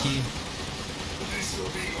 Thank you, Mikey. This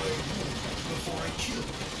will be my move before I kill you,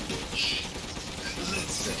 bitch.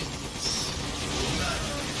 Let's settle this. Man,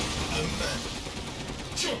 a man.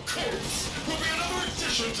 Your corpse will be another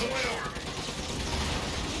addition to my army.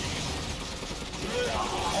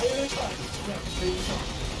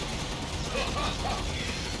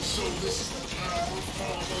 So this is the power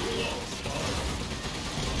Father loved, huh?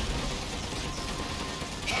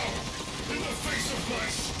 Power in the face of my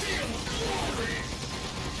steel glory.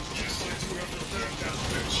 Guess I do have to thank that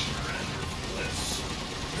bitch and her bliss.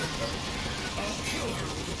 I'll kill her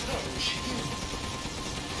with the power she gave me.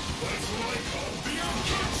 That's what I call the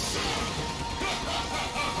uncut son!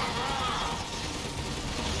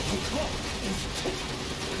 The clock is ticking.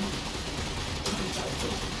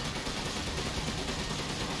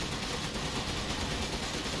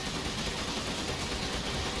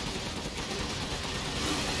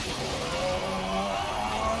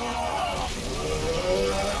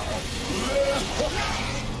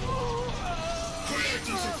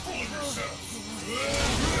 Creators are full of yourself!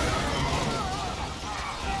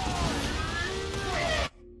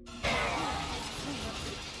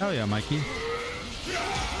 Hell yeah, Mikey.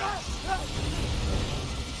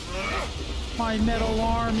 My metal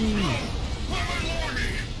army.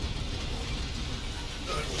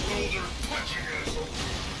 That shoulder punching asshole.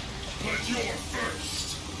 But you're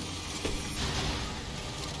first.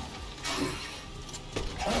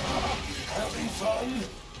 Having fun?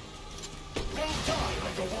 Well die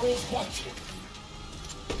like the world's watching.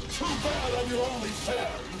 Too bad I'm your only fan.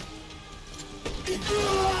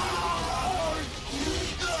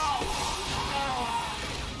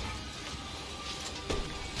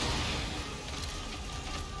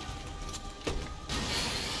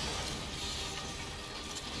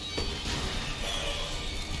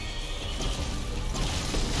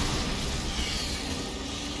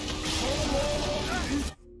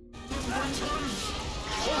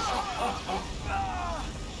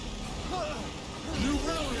 You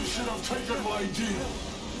really should have taken my deal.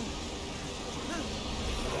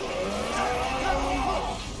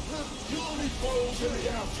 You only foes in the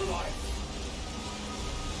afterlife.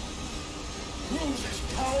 Lose his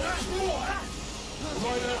powers what?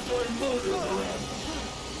 Right after I murdered Miranda.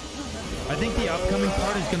 I think the upcoming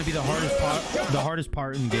part is going to be the hardest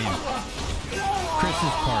part in the game.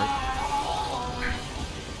 Chris's part.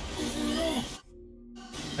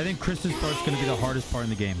 I think Chris's part is going to be the hardest part in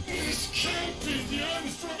the game. This can't be the end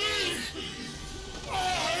for me.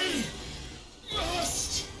 I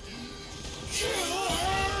must kill her.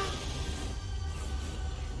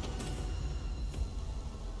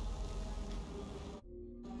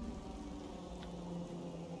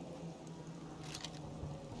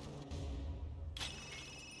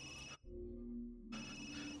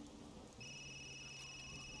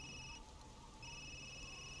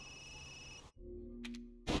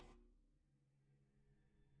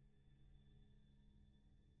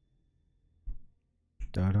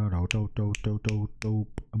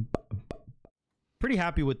 Pretty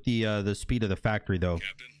happy with the speed of the factory though.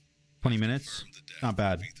 Captain, 20 minutes, not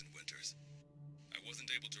bad. I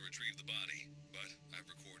wasn't able to retrieve the body, but I've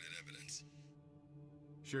recorded evidence.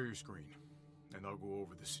 Share your screen, and I'll go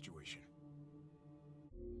over the situation.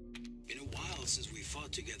 Been a while since we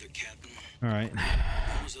fought together, Captain. All right.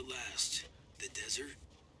 When was it last? The desert?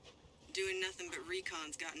 Doing nothing but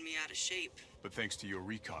recon's gotten me out of shape. But thanks to your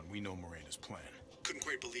recon, we know Miranda's plan. Couldn't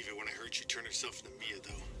quite believe it when I heard she turned herself into Mia,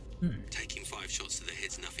 though. Taking 5 shots to the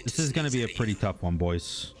head's nothing. This is going to be a pretty tough one,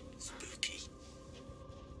 boys. Spooky.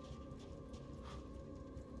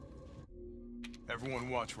 Everyone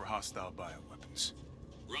watch for hostile bioweapons.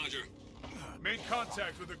 Roger. Made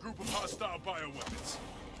contact with a group of hostile bioweapons.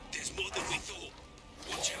 There's more than we thought.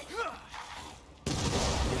 Watch out.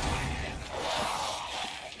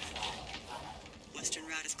 Western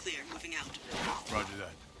route is clear. Moving out. Roger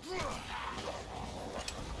that.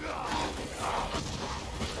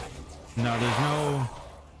 No, there's no...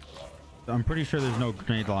 I'm pretty sure there's no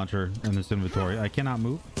grenade launcher in this inventory. I cannot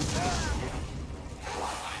move.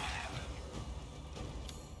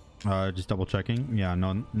 Just double checking. Yeah,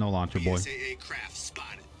 no launcher, boy. BSAA craft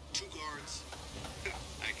spotted. 2 guards.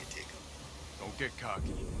 I can take them. Don't get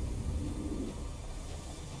cocky.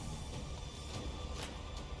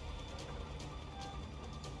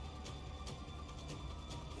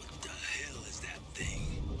 What the hell is that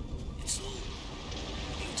thing? It's low.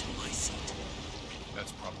 New to my seat.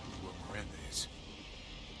 That's probably where Miranda is.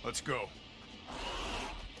 Let's go.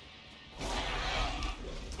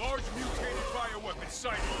 Large mutated bioweapon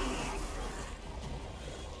sighted.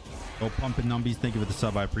 Oh, pumping numbies. Thank you for the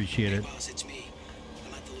sub. I appreciate it. Boss, it's me.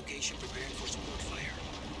 I'm at the location preparing for support fire.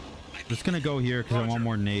 Just gonna go here because I want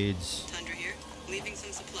more nades. Tundra here. Leaving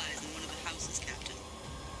some supplies in one of the houses, Captain.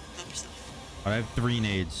 Help yourself. I have 3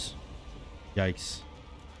 nades. Yikes.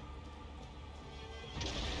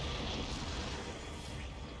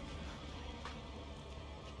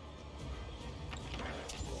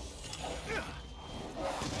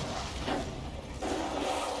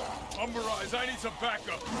 Rise, I need some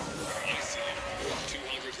backup. I see it.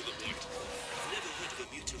 200 to the point. I've never heard of a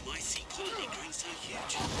mutant my seat quality going so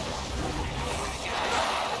huge.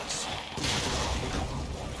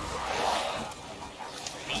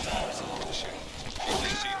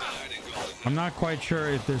 I'm not quite sure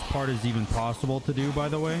if this part is even possible to do, by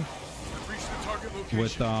the way.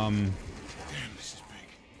 With Damn, this is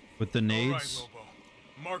big. with the nades. All right,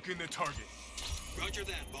 Lobo. Marking the target. Roger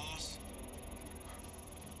that, boss.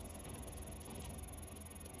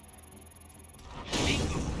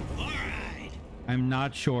 Bingo. All right. I'm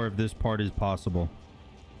not sure if this part is possible.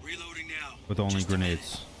 Reloading now. With only Just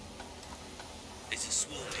grenades. It's a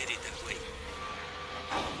swamp headed that way.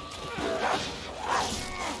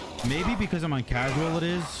 Maybe because I'm on casual it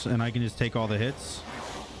is, and I can just take all the hits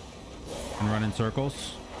and run in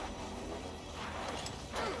circles.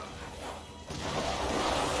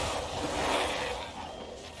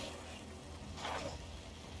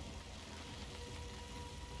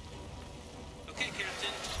 Okay,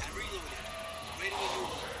 Captain. I'm reloading. Ready to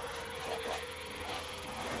move.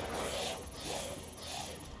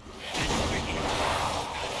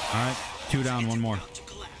 All right, 2 down, 1 more.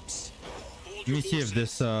 Let me see if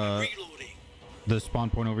this the spawn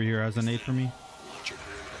point over here has a nade for me.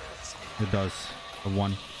 It does. A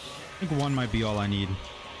 1. I think 1 might be all I need.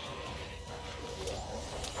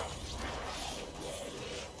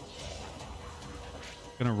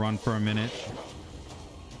 Gonna run for a minute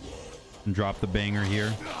and drop the banger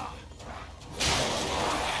here.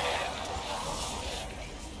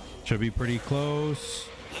 Should be pretty close.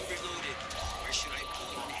 I'm reloaded. Where should I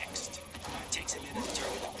point next? Takes a minute to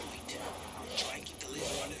target the point. Try and keep the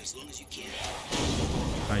laser on it as long as you can.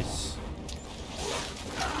 Nice.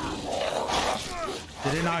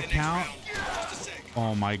 Did it not count?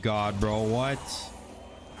 Oh my god, bro. What?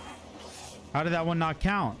 How did that one not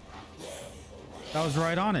count? That was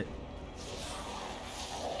right on it.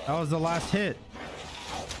 That was the last hit.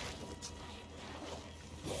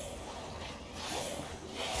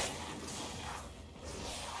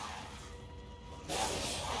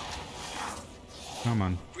 Come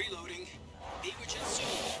on. Reloading. Be with you soon.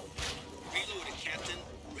 Reloading, Captain.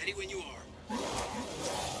 Ready when you are.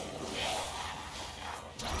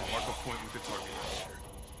 Mark a point with the target.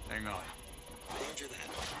 Hang on. Roger that.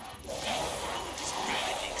 Oh, this is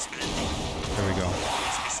rapidly expanding. There we go.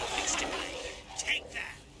 Specific stimuli. Take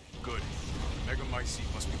that. Good. Mega My seat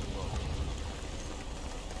must be below.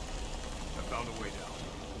 I found a way down.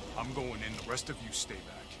 I'm going in. The rest of you stay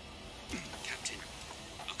back. Captain,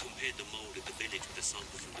 I compared the mold at the village with a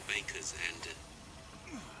sample from the bakers and...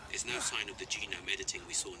 There's no sign of the genome editing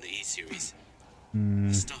we saw in the E-series.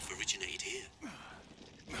 The stuff originated here.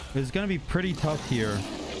 It's gonna be pretty tough here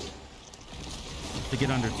to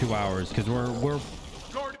get under 2 hours because we're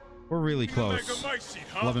really close.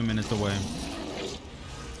 11 minutes away.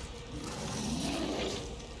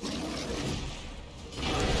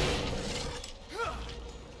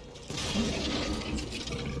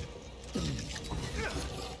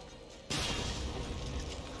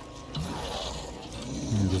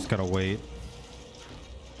 Just gotta wait.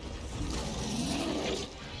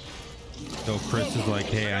 So Chris is like,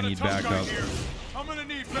 hey, I need backup. I'm gonna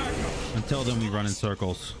need backup. Until then, we run in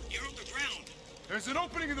circles. You're on the ground. There's an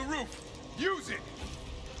opening in the roof. Use it.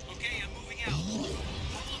 Okay, I'm moving out. Hold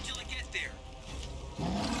on till I get there.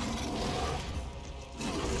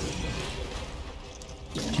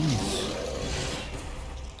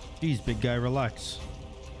 Jeez, big guy, relax.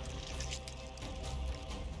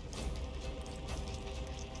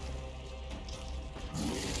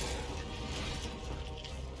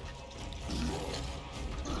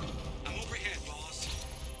 I'm overhead, boss.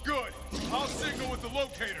 Good. I'll signal with the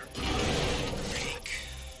locator.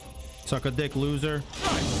 Suck a dick, loser.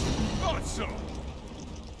 Nice. Thought so.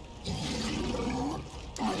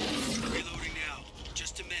 Reloading now.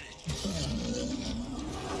 Just a minute.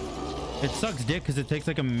 It sucks dick because it takes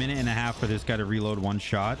like a minute and a half for this guy to reload one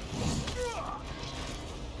shot.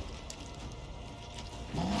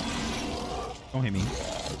 Don't hit me.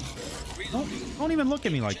 Don't even look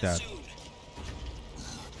at me like that.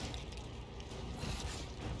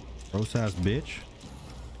 Gross ass bitch.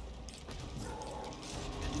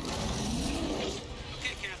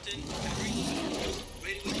 Okay, Captain.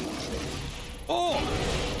 Ready when you are. Oh!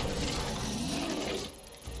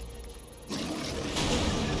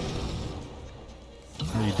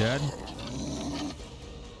 Are you dead?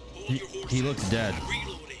 He looks dead.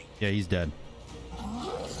 Yeah, he's dead.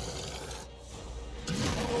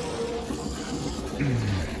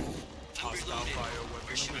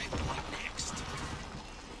 Where should I point next?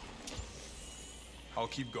 I'll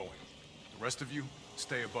keep going. The rest of you,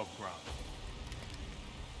 stay above ground.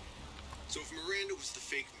 So if Miranda was the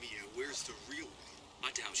fake Mia, where's the real one?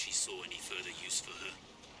 I doubt she saw any further use for her.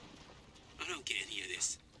 I don't get any of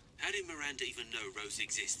this. How did Miranda even know Rose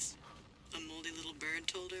exists? A moldy little bird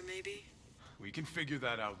told her, maybe? We can figure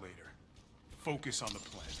that out later. Focus on the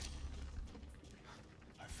plan.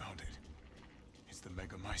 I found it. It's the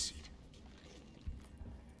Megamycete.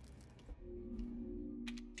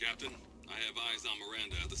 Captain, I have eyes on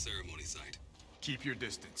Miranda at the ceremony site. Keep your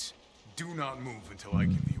distance. Do not move until I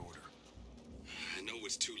give the order. I know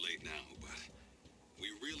it's too late now, but we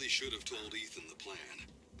really should have told Ethan the plan.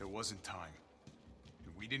 There wasn't time.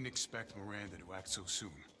 And we didn't expect Miranda to act so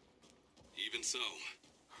soon. Even so,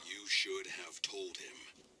 you should have told him.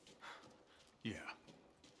 Yeah.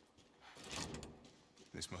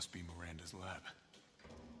 This must be Miranda's lab.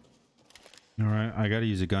 All right, I gotta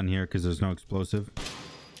use a gun here because there's no explosive.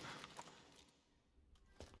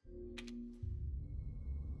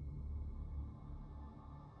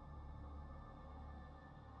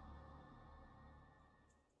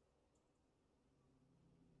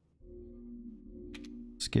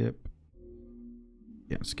 Skip.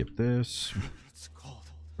 Yeah, skip this. It's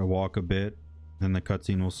cold. I walk a bit, then the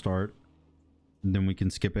cutscene will start. And then we can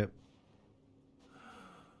skip it.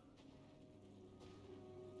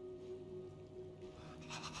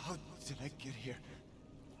 How did I get here?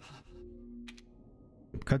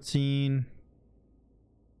 Cutscene.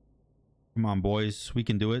 Come on, boys. We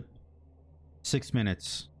can do it. 6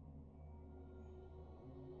 minutes.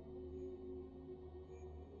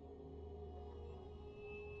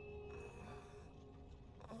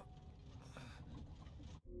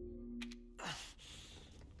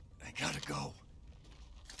 I gotta go.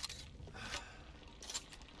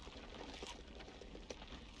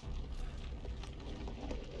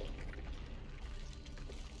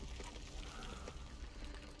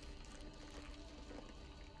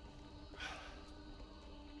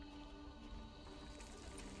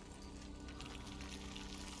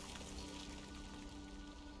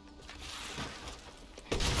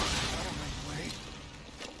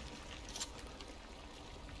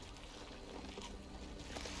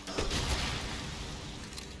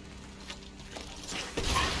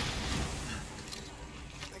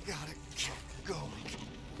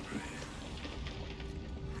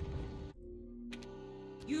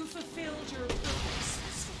 You fulfilled your purpose,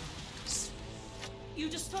 Storms. You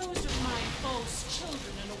disposed of my false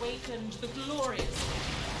children and awakened the glorious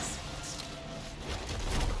Megamycete.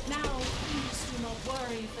 Now, please do not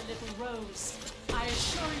worry for little Rose. I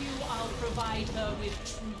assure you I'll provide her with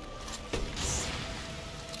true peace.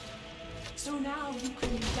 So now you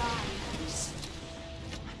can die.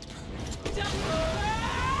 Not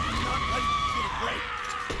ready for the break.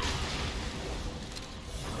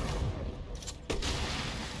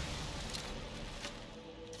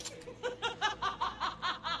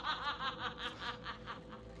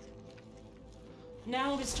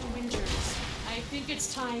 Now, Mr. Winters, I think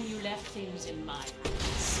it's time you left things in my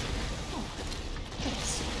hands. Oh,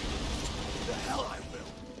 yes. The hell I will.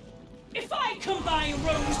 If I combine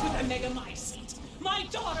Rose with a Megamycete, my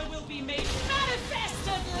daughter will be made manifest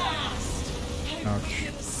at last! I've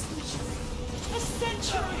waited a century. A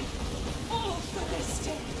century! All for this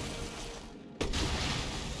day.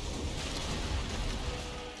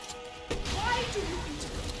 Why do you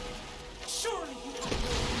interfere? Surely you have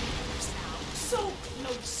no remorse now. So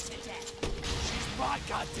close to death. She's my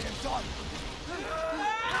goddamn daughter.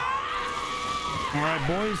 All right,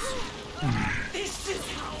 boys. This is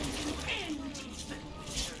how you end these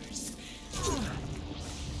adventures.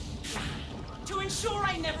 To ensure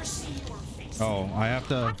I never see your face. Oh, I have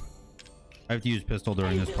to use pistol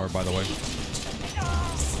during this part, by the way.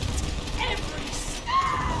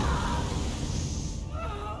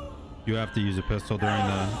 You have to use a pistol during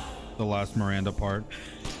the last Miranda part.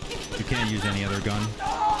 You can't use any other gun.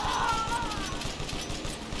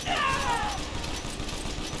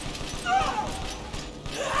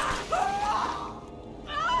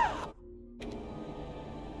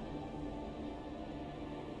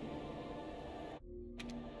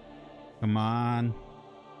 Come on.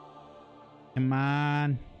 Come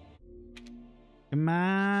on. Come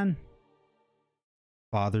on.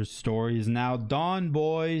 Father's story is now done,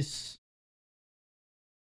 boys.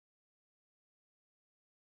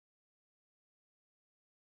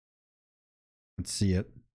 Let's see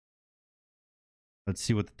it. Let's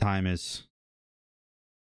see what the time is.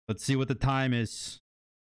 Let's see what the time is.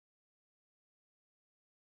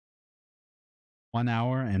 1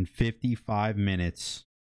 hour and 55 minutes.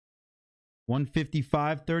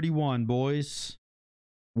 1:55:31, boys.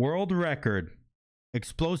 World record.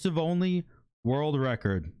 Explosive only world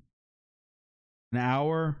record. 1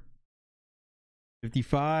 hour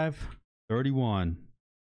 55:31.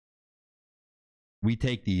 We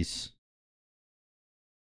take these.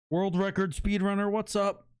 World record speedrunner, what's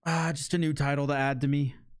up? Just a new title to add to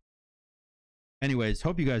me. Anyways,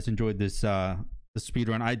 hope you guys enjoyed this the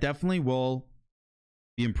speedrun. I definitely will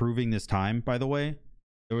be improving this time, by the way.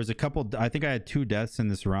 There was a couple, I think I had 2 deaths in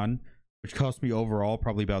this run, which cost me overall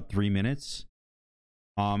probably about 3 minutes.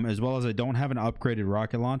 As well as I don't have an upgraded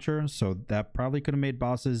rocket launcher, so that probably could have made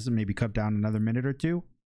bosses maybe cut down another minute or 2.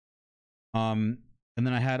 And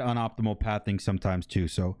then I had unoptimal pathing sometimes too,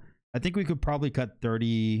 so I think we could probably cut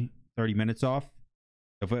 30 minutes off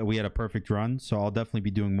if we had a perfect run, so I'll definitely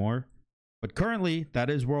be doing more. But currently, that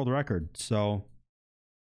is world record, so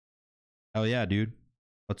hell yeah, dude.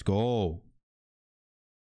 Let's go.